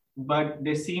me, but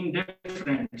they seem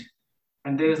different.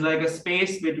 And there's like a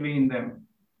space between them.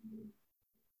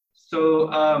 So,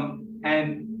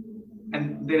 and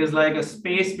there is like a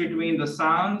space between the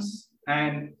sounds,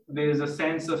 and there is a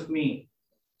sense of me.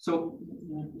 So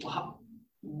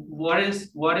what is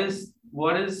the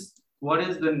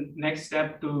next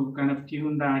step to kind of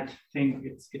tune that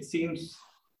thing?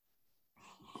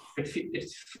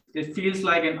 It feels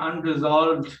like an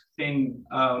unresolved thing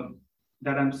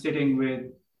that I'm sitting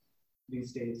with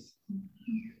these days.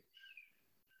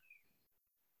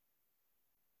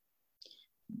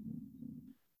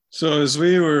 So as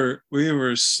we were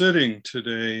sitting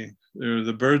today, there was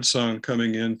the bird song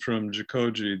coming in from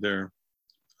Jikoji there,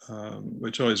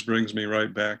 which always brings me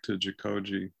right back to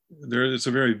Jikoji. It's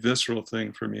a very visceral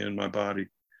thing for me in my body.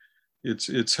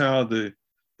 It's how it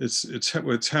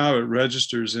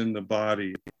registers in the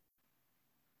body.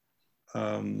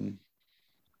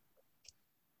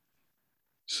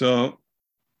 So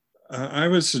I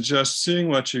would suggest seeing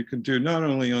what you can do, not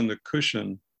only on the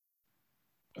cushion.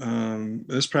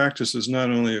 This practice is not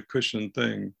only a cushion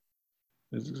thing.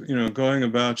 It's, going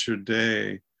about your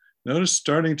day,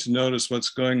 starting to notice what's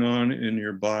going on in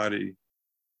your body.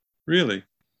 Really,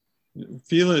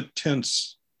 feel it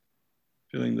tense,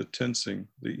 feeling the tensing,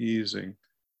 the easing.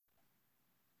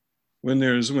 When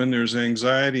there's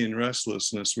anxiety and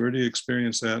restlessness, where do you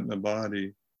experience that in the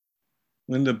body?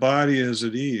 When the body is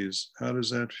at ease, how does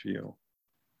that feel?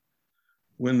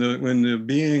 When the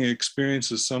being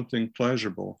experiences something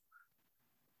pleasurable,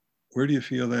 where do you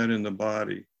feel that in the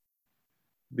body?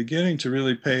 Beginning to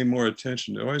really pay more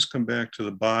attention, to always come back to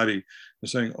the body and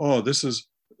saying, oh, this is,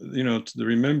 to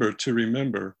remember.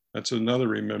 That's another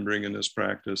remembering in this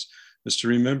practice, is to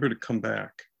remember to come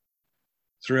back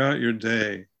throughout your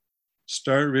day.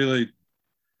 Start really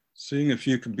seeing if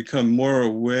you can become more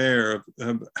aware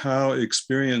of how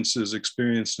experience is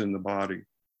experienced in the body,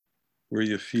 where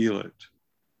you feel it.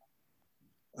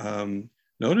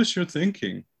 Notice your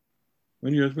thinking.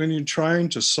 When you're trying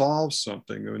to solve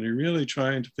something, when you're really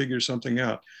trying to figure something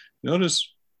out,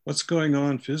 notice what's going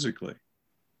on physically.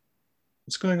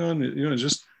 What's going on,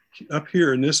 just up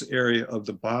here in this area of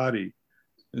the body.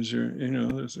 Are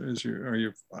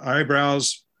your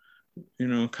eyebrows,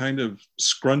 kind of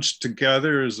scrunched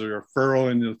together? Is there a furrow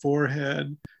in the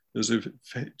forehead?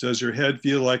 Does your head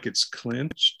feel like it's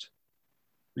clenched?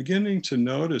 Beginning to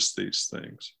notice these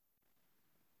things.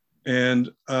 And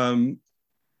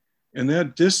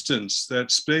that distance,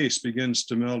 that space begins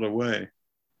to melt away.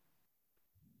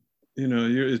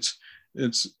 It's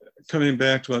coming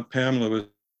back to what Pamela was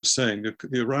saying,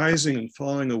 the arising and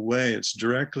falling away, it's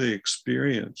directly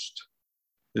experienced.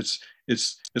 It's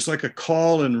like a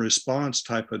call and response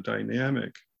type of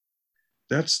dynamic.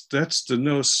 That's the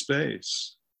no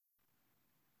space.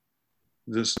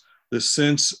 This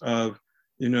sense of,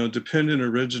 dependent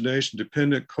origination,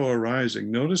 dependent co-arising.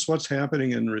 Notice what's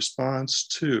happening in response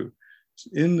to,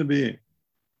 in the being.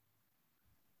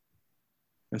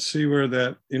 And see where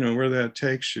that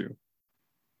takes you.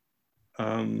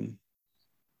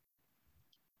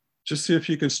 Just see if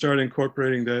you can start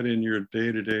incorporating that in your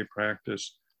day-to-day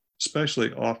practice,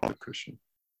 especially off the cushion.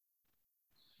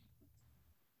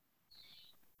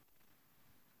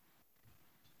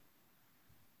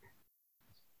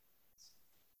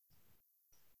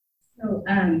 So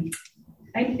I'm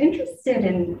interested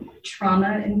in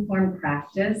trauma-informed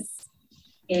practice,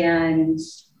 and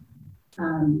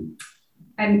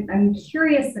I'm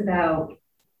curious about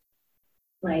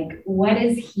like what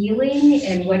is healing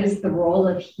and what is the role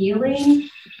of healing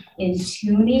in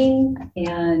tuning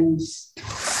and,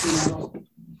 you know,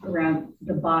 around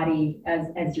the body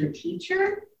as your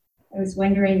teacher. I was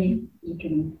wondering if you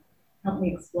can help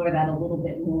me explore that a little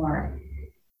bit more.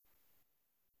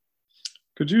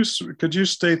 Could you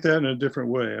state that in a different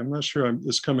way? I'm not sure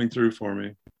it's coming through for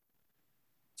me.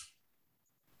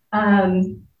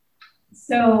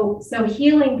 So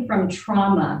healing from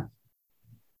trauma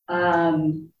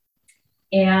and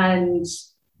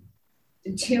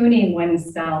tuning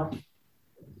oneself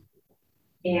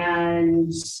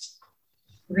and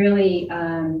really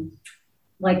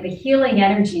like the healing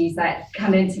energies that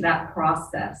come into that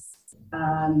process.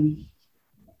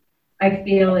 I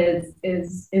feel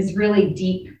is really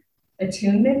deep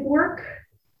attunement work.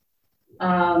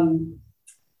 You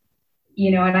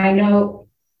know, and I know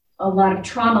a lot of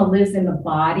trauma lives in the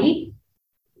body.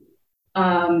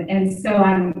 And so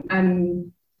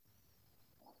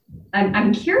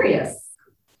I'm curious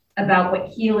about what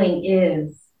healing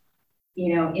is,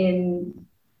 you know, in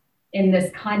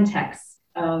this context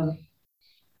of,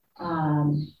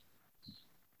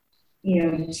 you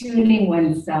know, tuning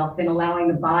oneself and allowing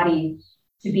the body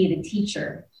to be the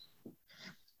teacher.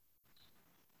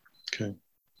 Okay.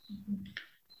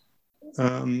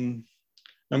 I'm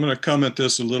going to comment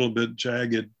this a little bit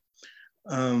jagged.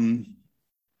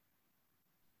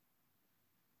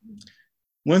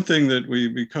 One thing that we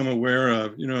become aware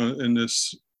of, you know,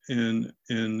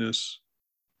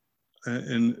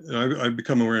 I've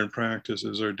become aware in practice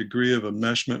is our degree of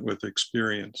enmeshment with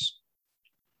experience.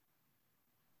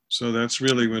 So that's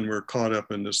really when we're caught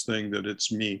up in this thing that it's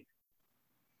me.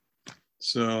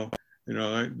 So, you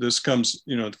know, this comes,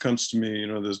 you know, it comes to me, you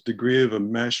know, this degree of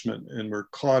enmeshment, and we're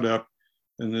caught up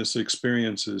in this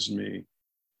experience is me.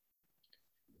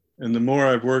 And the more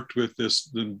I've worked with this,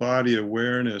 the body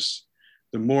awareness,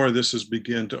 the more this has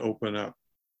begun to open up.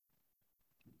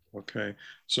 Okay,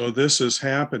 so this is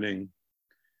happening,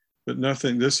 but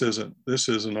nothing, this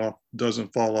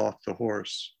doesn't fall off the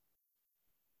horse.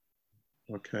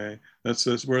 Okay,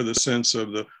 that's where the sense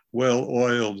of the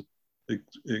well-oiled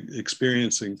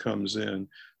experiencing comes in.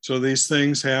 So these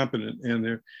things happen,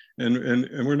 and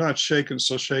we're not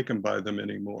so shaken by them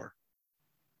anymore.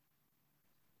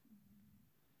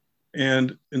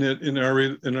 And in our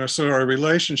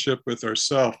relationship with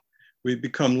ourself, we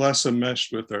become less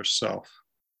enmeshed with ourself,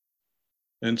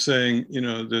 and saying, you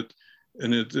know, that,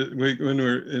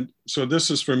 and so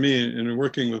this is for me in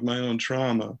working with my own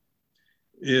trauma,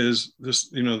 is this,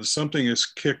 you know, something is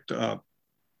kicked up,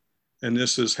 and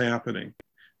this is happening,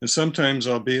 and sometimes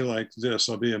I'll be like this,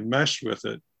 I'll be enmeshed with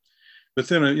it, but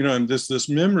then, you know, this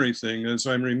memory thing, as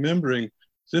I'm remembering,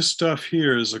 this stuff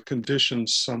here is a conditioned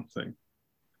something.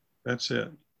 That's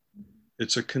it.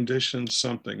 It's a conditioned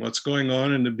something. What's going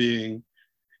on in the being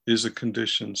is a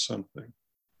conditioned something.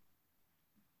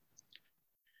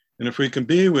 And if we can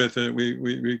be with it,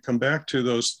 we come back to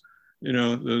those, you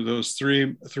know, those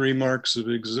three marks of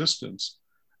existence.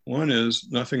 One is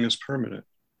nothing is permanent.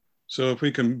 So if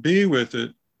we can be with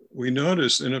it, we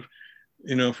notice, and if,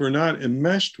 you know, if we're not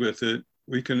enmeshed with it,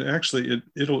 we can actually,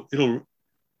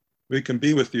 we can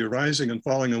be with the arising and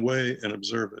falling away and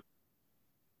observe it.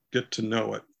 Get to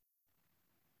know it.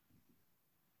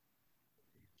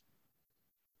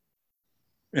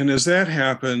 And as that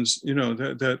happens, you know,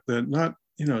 that not,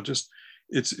 you know, just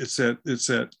it's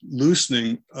that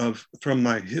loosening from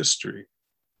my history.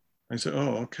 I say,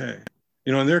 oh, okay.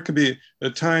 You know, and there could be,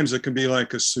 at times it can be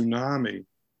like a tsunami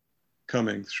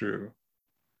coming through.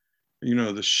 You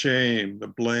know, the shame, the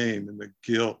blame, and the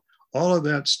guilt, all of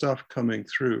that stuff coming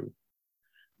through.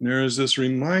 And there is this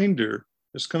reminder.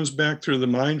 This comes back through the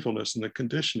mindfulness and the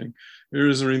conditioning. There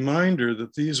is a reminder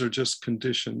that these are just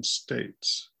conditioned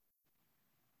states.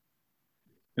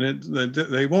 And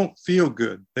they won't feel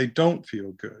good. They don't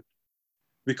feel good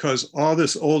because all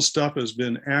this old stuff has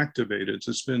been activated.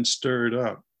 It's been stirred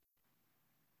up.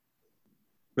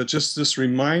 But just this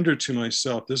reminder to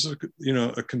myself, this is, you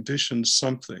know, a conditioned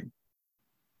something.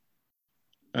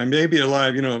 I may be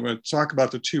alive, you know, I talk about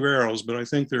the two arrows, but I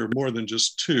think there are more than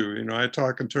just two. You know, I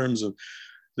talk in terms of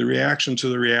the reaction to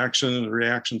the reaction and the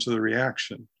reaction to the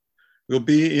reaction. We'll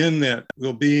be in that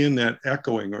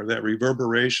echoing or that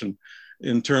reverberation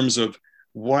in terms of,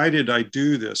 why did I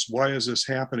do this? Why is this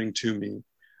happening to me?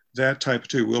 That type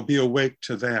too. We'll be awake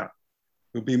to that.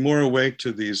 We'll be more awake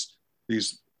to these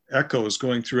echoes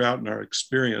going throughout in our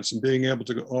experience and being able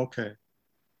to go, okay,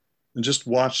 and just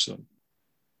watch them.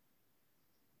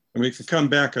 And we can come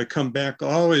back, I come back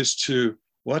always to,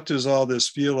 what does all this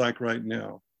feel like right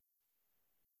now?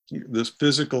 this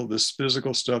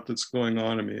physical stuff that's going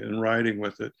on in me and riding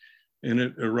with it. And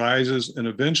it arises and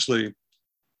eventually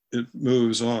it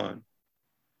moves on.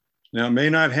 Now, it may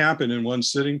not happen in one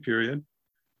sitting period,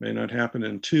 may not happen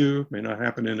in two, may not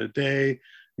happen in a day,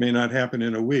 may not happen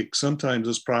in a week. Sometimes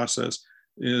this process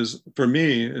is, for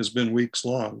me, has been weeks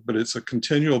long, but it's a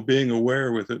continual being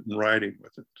aware with it and riding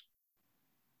with it.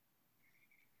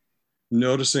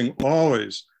 Noticing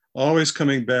always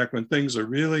coming back when things are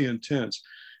really intense,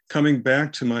 coming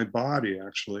back to my body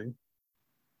actually.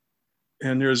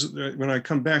 And when I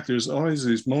come back, there's always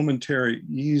these momentary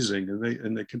easing,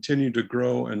 and they continue to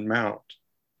grow and mount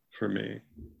for me.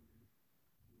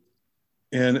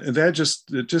 And that just,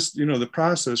 the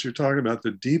process you're talking about, the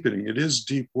deepening, it is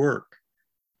deep work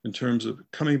in terms of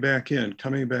coming back in.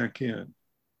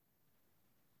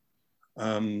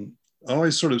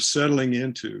 Always sort of falling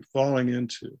into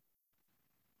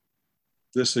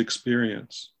this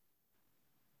experience.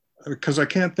 Because I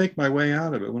can't think my way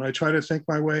out of it. When I try to think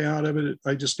my way out of it,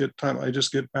 I just get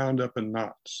bound up in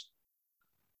knots.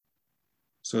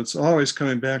 So it's always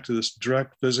coming back to this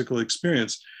direct physical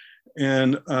experience.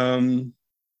 And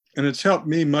it's helped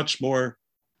me much more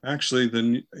actually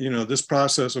than, this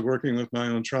process of working with my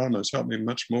own trauma has helped me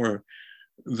much more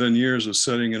than years of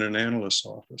sitting in an analyst's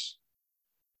office.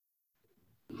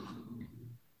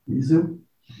 Lisa?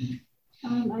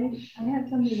 I have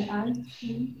something to add.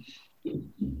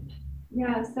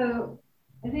 Yeah, so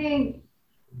I think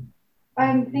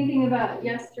I'm thinking about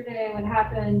yesterday what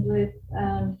happened with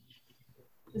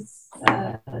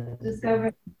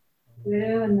discovering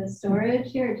widow in the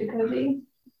storage here at Jikoji.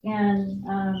 And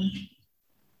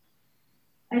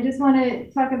I just want to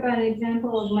talk about an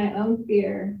example of my own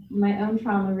fear, my own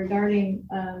trauma regarding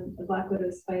the black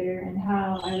widow spider and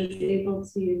how I was able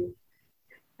to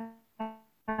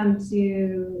come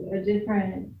to a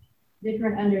different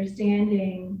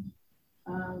understanding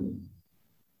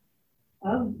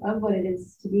of what it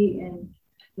is to be in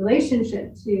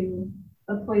relationship to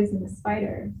a poisonous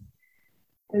spider.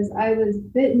 Because I was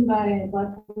bitten by a black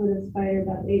widow spider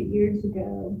about 8 years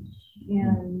ago,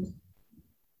 and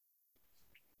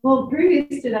well,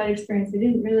 previous to that experience, I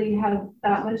didn't really have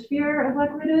that much fear of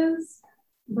black widows,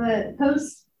 but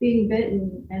post being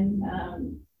bitten and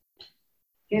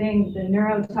getting the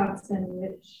neurotoxin,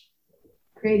 which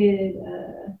created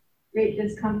great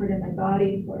discomfort in my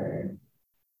body for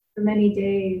many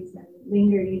days and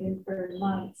lingered even for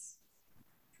months.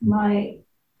 My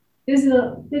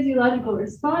physiological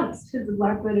response to the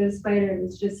black widow spider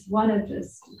was just one of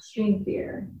just extreme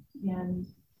fear. And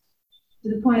to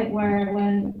the point where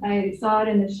when I saw it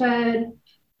in the shed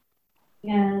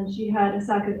and she had a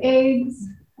sack of eggs,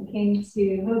 I came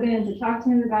to Hogan to talk to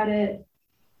him about it.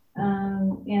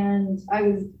 And I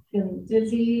was feeling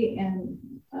dizzy and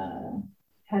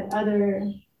had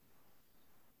other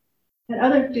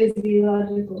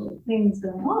physiological things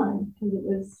going on because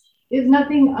it was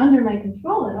nothing under my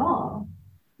control at all.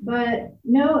 But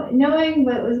knowing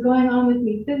what was going on with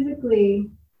me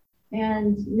physically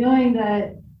and knowing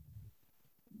that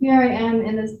here I am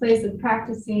in this place of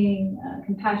practicing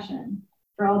compassion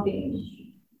for all beings,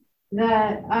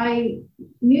 that I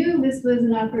knew this was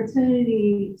an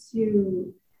opportunity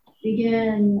to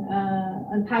begin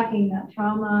unpacking that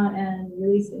trauma and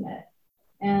releasing it.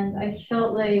 And I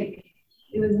felt like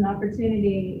it was an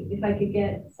opportunity if I could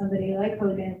get somebody like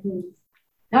Hogan, who's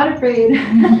not afraid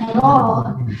at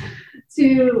all,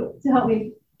 to help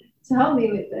me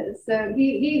with this. So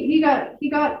he got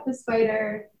the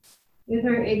spider with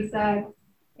her egg sac,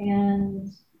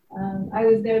 and I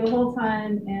was there the whole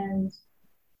time, and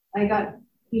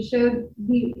he showed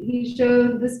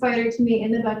the spider to me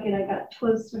in the bucket. I got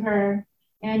close to her,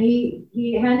 and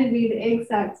he handed me the egg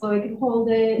sac so I could hold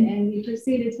it, and he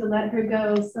proceeded to let her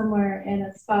go somewhere in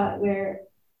a spot where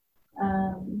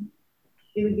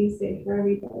it would be safe for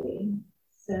everybody.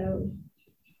 So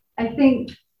I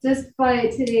think just by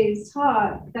today's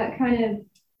talk, that kind of,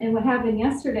 and what happened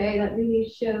yesterday, that really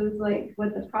shows like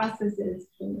what the process is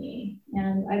for me.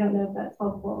 And I don't know if that's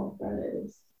helpful for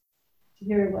others to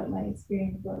hear what my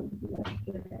experience was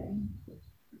yesterday.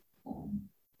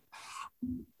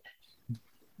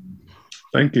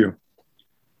 Thank you.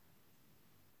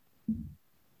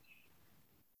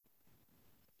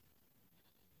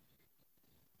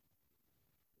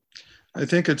 I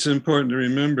think it's important to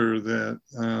remember that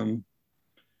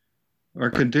our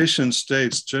conditioned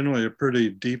states generally are pretty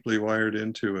deeply wired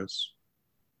into us.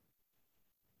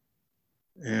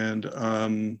 And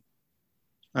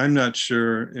I'm not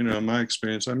sure, in my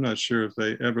experience, I'm not sure if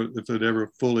it ever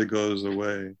fully goes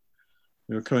away.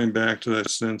 Coming back to that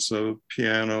sense of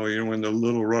piano, when the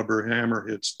little rubber hammer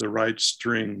hits the right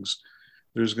strings,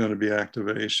 there's going to be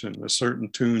activation. A certain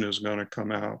tune is going to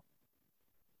come out.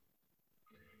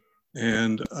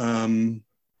 And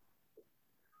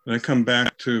I come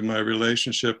back to my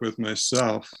relationship with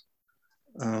myself,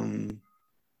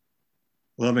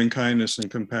 loving kindness and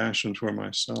compassion for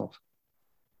myself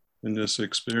in this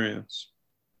experience.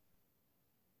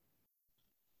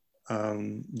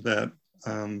 That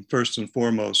first and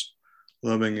foremost,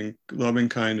 loving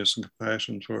kindness and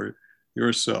compassion for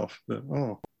yourself, that,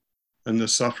 oh, and the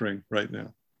suffering right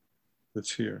now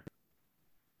that's here.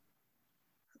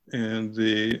 And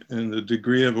the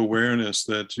degree of awareness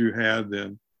that you had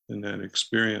then in that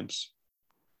experience.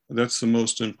 That's the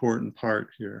most important part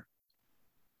here.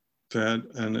 That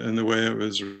and the way it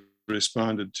was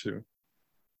responded to.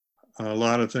 A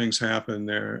lot of things happened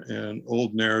there, and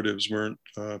old narratives weren't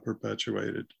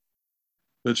perpetuated.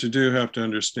 But you do have to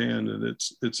understand that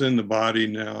it's in the body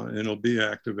now, and it'll be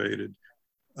activated.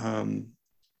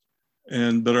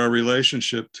 But our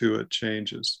relationship to it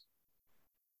changes.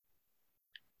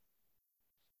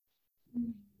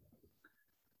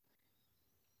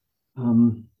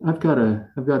 I've got a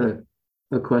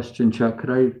question, Chuck. Could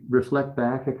I reflect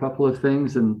back a couple of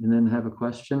things and then have a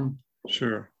question?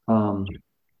 Sure.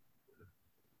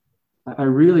 I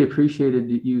really appreciated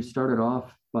that you started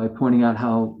off by pointing out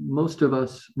how most of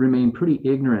us remain pretty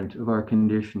ignorant of our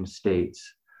conditioned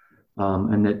states,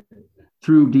 and that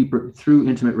through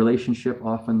intimate relationship,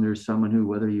 often there's someone who,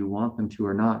 whether you want them to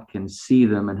or not, can see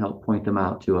them and help point them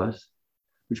out to us,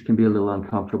 which can be a little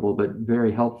uncomfortable, but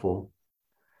very helpful.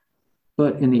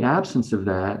 But in the absence of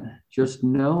that, just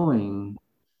knowing,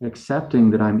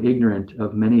 accepting that I'm ignorant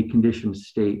of many conditioned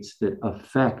states that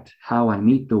affect how I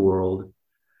meet the world,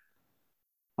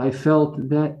 I felt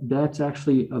that that's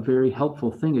actually a very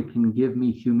helpful thing. It can give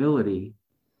me humility,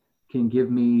 can give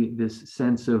me this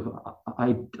sense of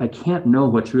I can't know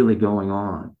what's really going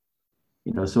on,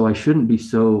 so I shouldn't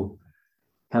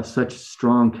have such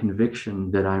strong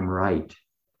conviction that I'm right.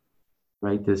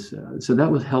 Right. So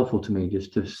that was helpful to me,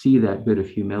 just to see that bit of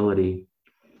humility.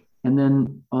 And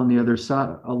then on the other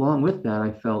side, along with that,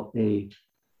 I felt a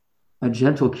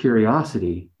gentle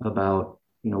curiosity about,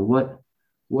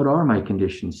 what are my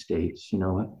conditioned states,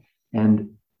 and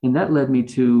that led me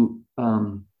to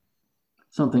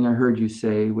something I heard you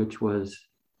say, which was,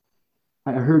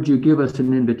 I heard you give us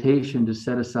an invitation to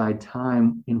set aside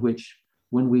time in which,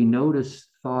 when we notice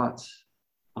our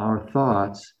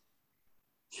thoughts,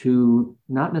 to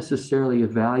not necessarily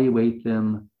evaluate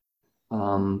them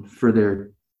for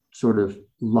their sort of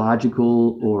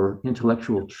logical or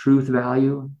intellectual truth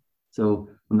value. So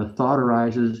when the thought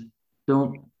arises,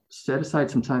 don't set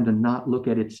aside some time to not look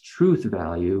at its truth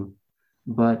value,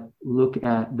 but look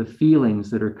at the feelings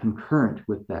that are concurrent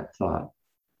with that thought.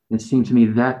 It seemed to me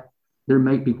that there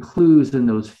might be clues in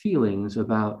those feelings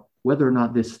about whether or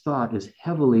not this thought is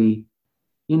heavily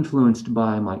influenced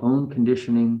by my own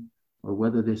conditioning, or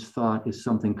whether this thought is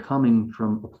something coming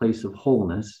from a place of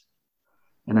wholeness.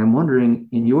 And I'm wondering,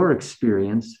 in your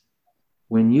experience,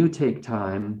 when you take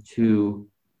time to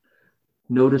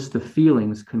notice the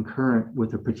feelings concurrent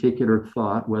with a particular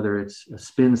thought, whether it's a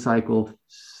spin cycle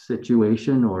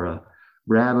situation or a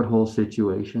rabbit hole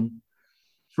situation,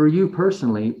 for you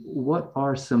personally, what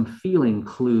are some feeling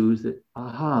clues that,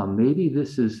 maybe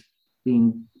this is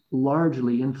being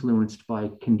largely influenced by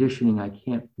conditioning that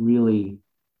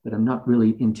I'm not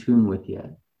really in tune with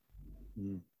yet?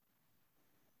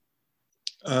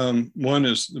 One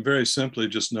is very simply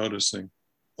just noticing,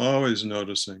 always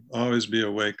be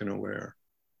awake and aware.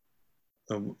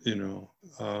 I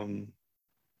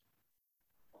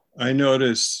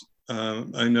notice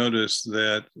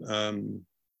that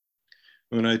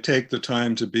when I take the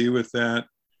time to be with that,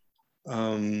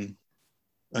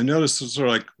 I notice it's sort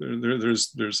of like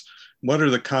there's what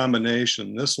are the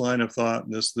combination, this line of thought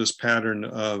and this pattern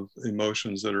of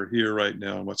emotions that are here right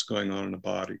now and what's going on in the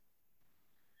body.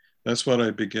 That's what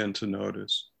I begin to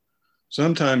notice.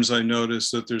 Sometimes I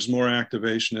notice that there's more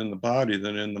activation in the body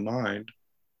than in the mind.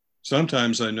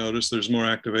 Sometimes I notice there's more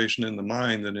activation in the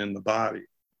mind than in the body.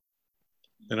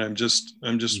 And I'm just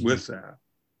with that.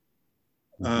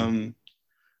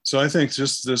 So I think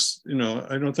just this,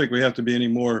 I don't think we have to be any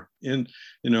more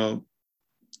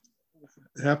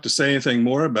have to say anything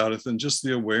more about it than just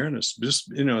the awareness, just,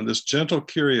 this gentle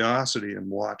curiosity and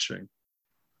watching.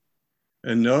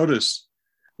 And notice,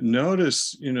 when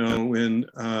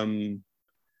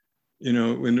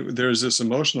there's this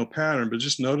emotional pattern, but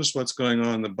just notice what's going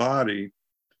on in the body,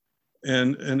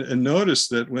 and notice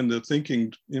that when the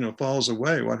thinking, falls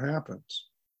away, what happens?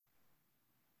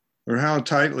 Or how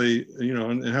tightly,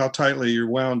 and how tightly you're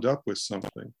wound up with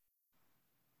something.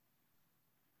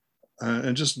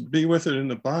 and just be with it in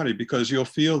the body, because you'll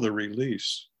feel the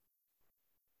release.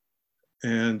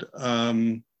 And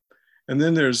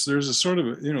then there's a sort of,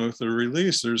 with the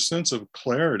release, there's a sense of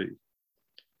clarity,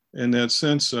 and that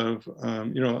sense of,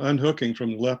 unhooking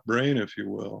from the left brain, if you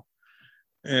will,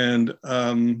 and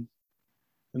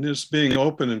just being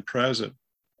open and present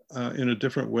in a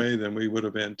different way than we would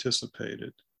have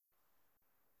anticipated.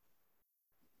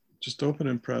 Just open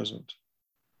and present.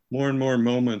 More and more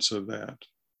moments of that.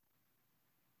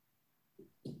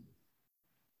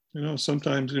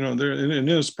 Sometimes, there in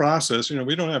this process,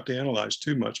 we don't have to analyze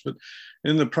too much, but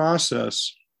in the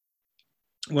process,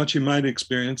 what you might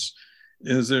experience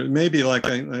is there maybe like,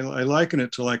 I liken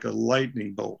it to like a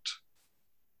lightning bolt.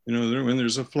 When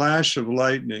there's a flash of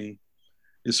lightning,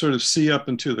 you sort of see up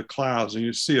into the clouds, and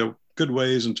you see a good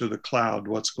ways into the cloud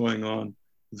what's going on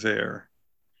there.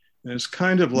 And it's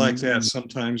kind of like that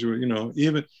sometimes,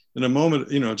 even in a moment,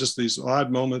 just these odd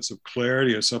moments of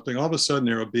clarity or something, all of a sudden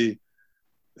it'll be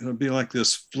like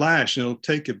this flash, and it'll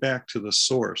take you back to the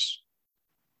source.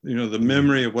 The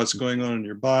memory of what's going on in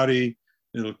your body,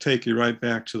 it'll take you right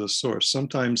back to the source.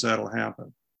 Sometimes that'll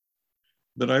happen.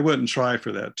 But I wouldn't try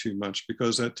for that too much,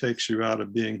 because that takes you out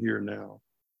of being here now.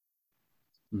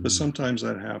 Mm-hmm. But sometimes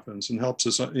that happens and helps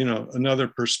us, another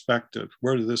perspective.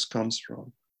 Where did this comes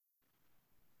from?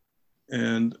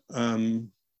 And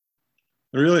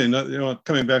really,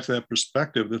 coming back to that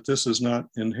perspective, that this is not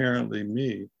inherently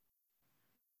me.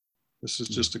 This is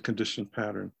just a conditioned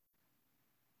pattern.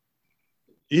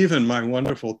 Even my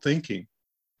wonderful thinking.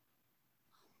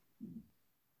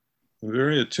 I'm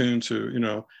very attuned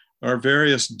to, our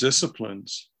various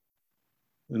disciplines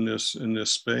in this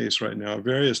space right now,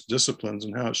 various disciplines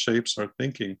and how it shapes our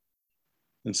thinking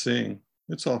and seeing.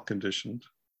 It's all conditioned.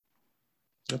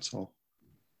 That's all.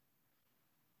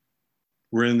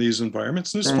 We're in these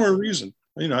environments, and it's for a reason.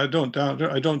 I don't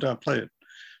downplay it,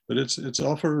 but it's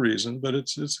all for a reason. But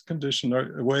it's a conditioned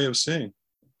way of seeing.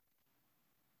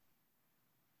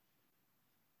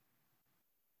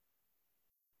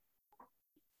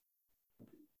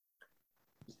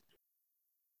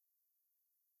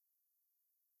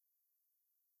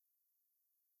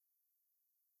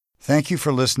 Thank you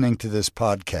for listening to this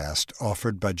podcast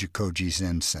offered by Jikoji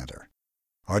Zen Center.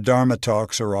 Our Dharma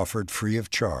talks are offered free of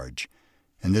charge,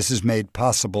 and this is made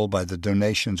possible by the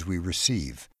donations we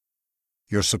receive.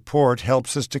 Your support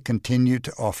helps us to continue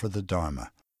to offer the Dharma.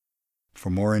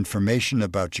 For more information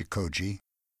about Jikoji,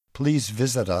 please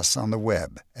visit us on the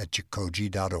web at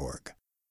jikoji.org.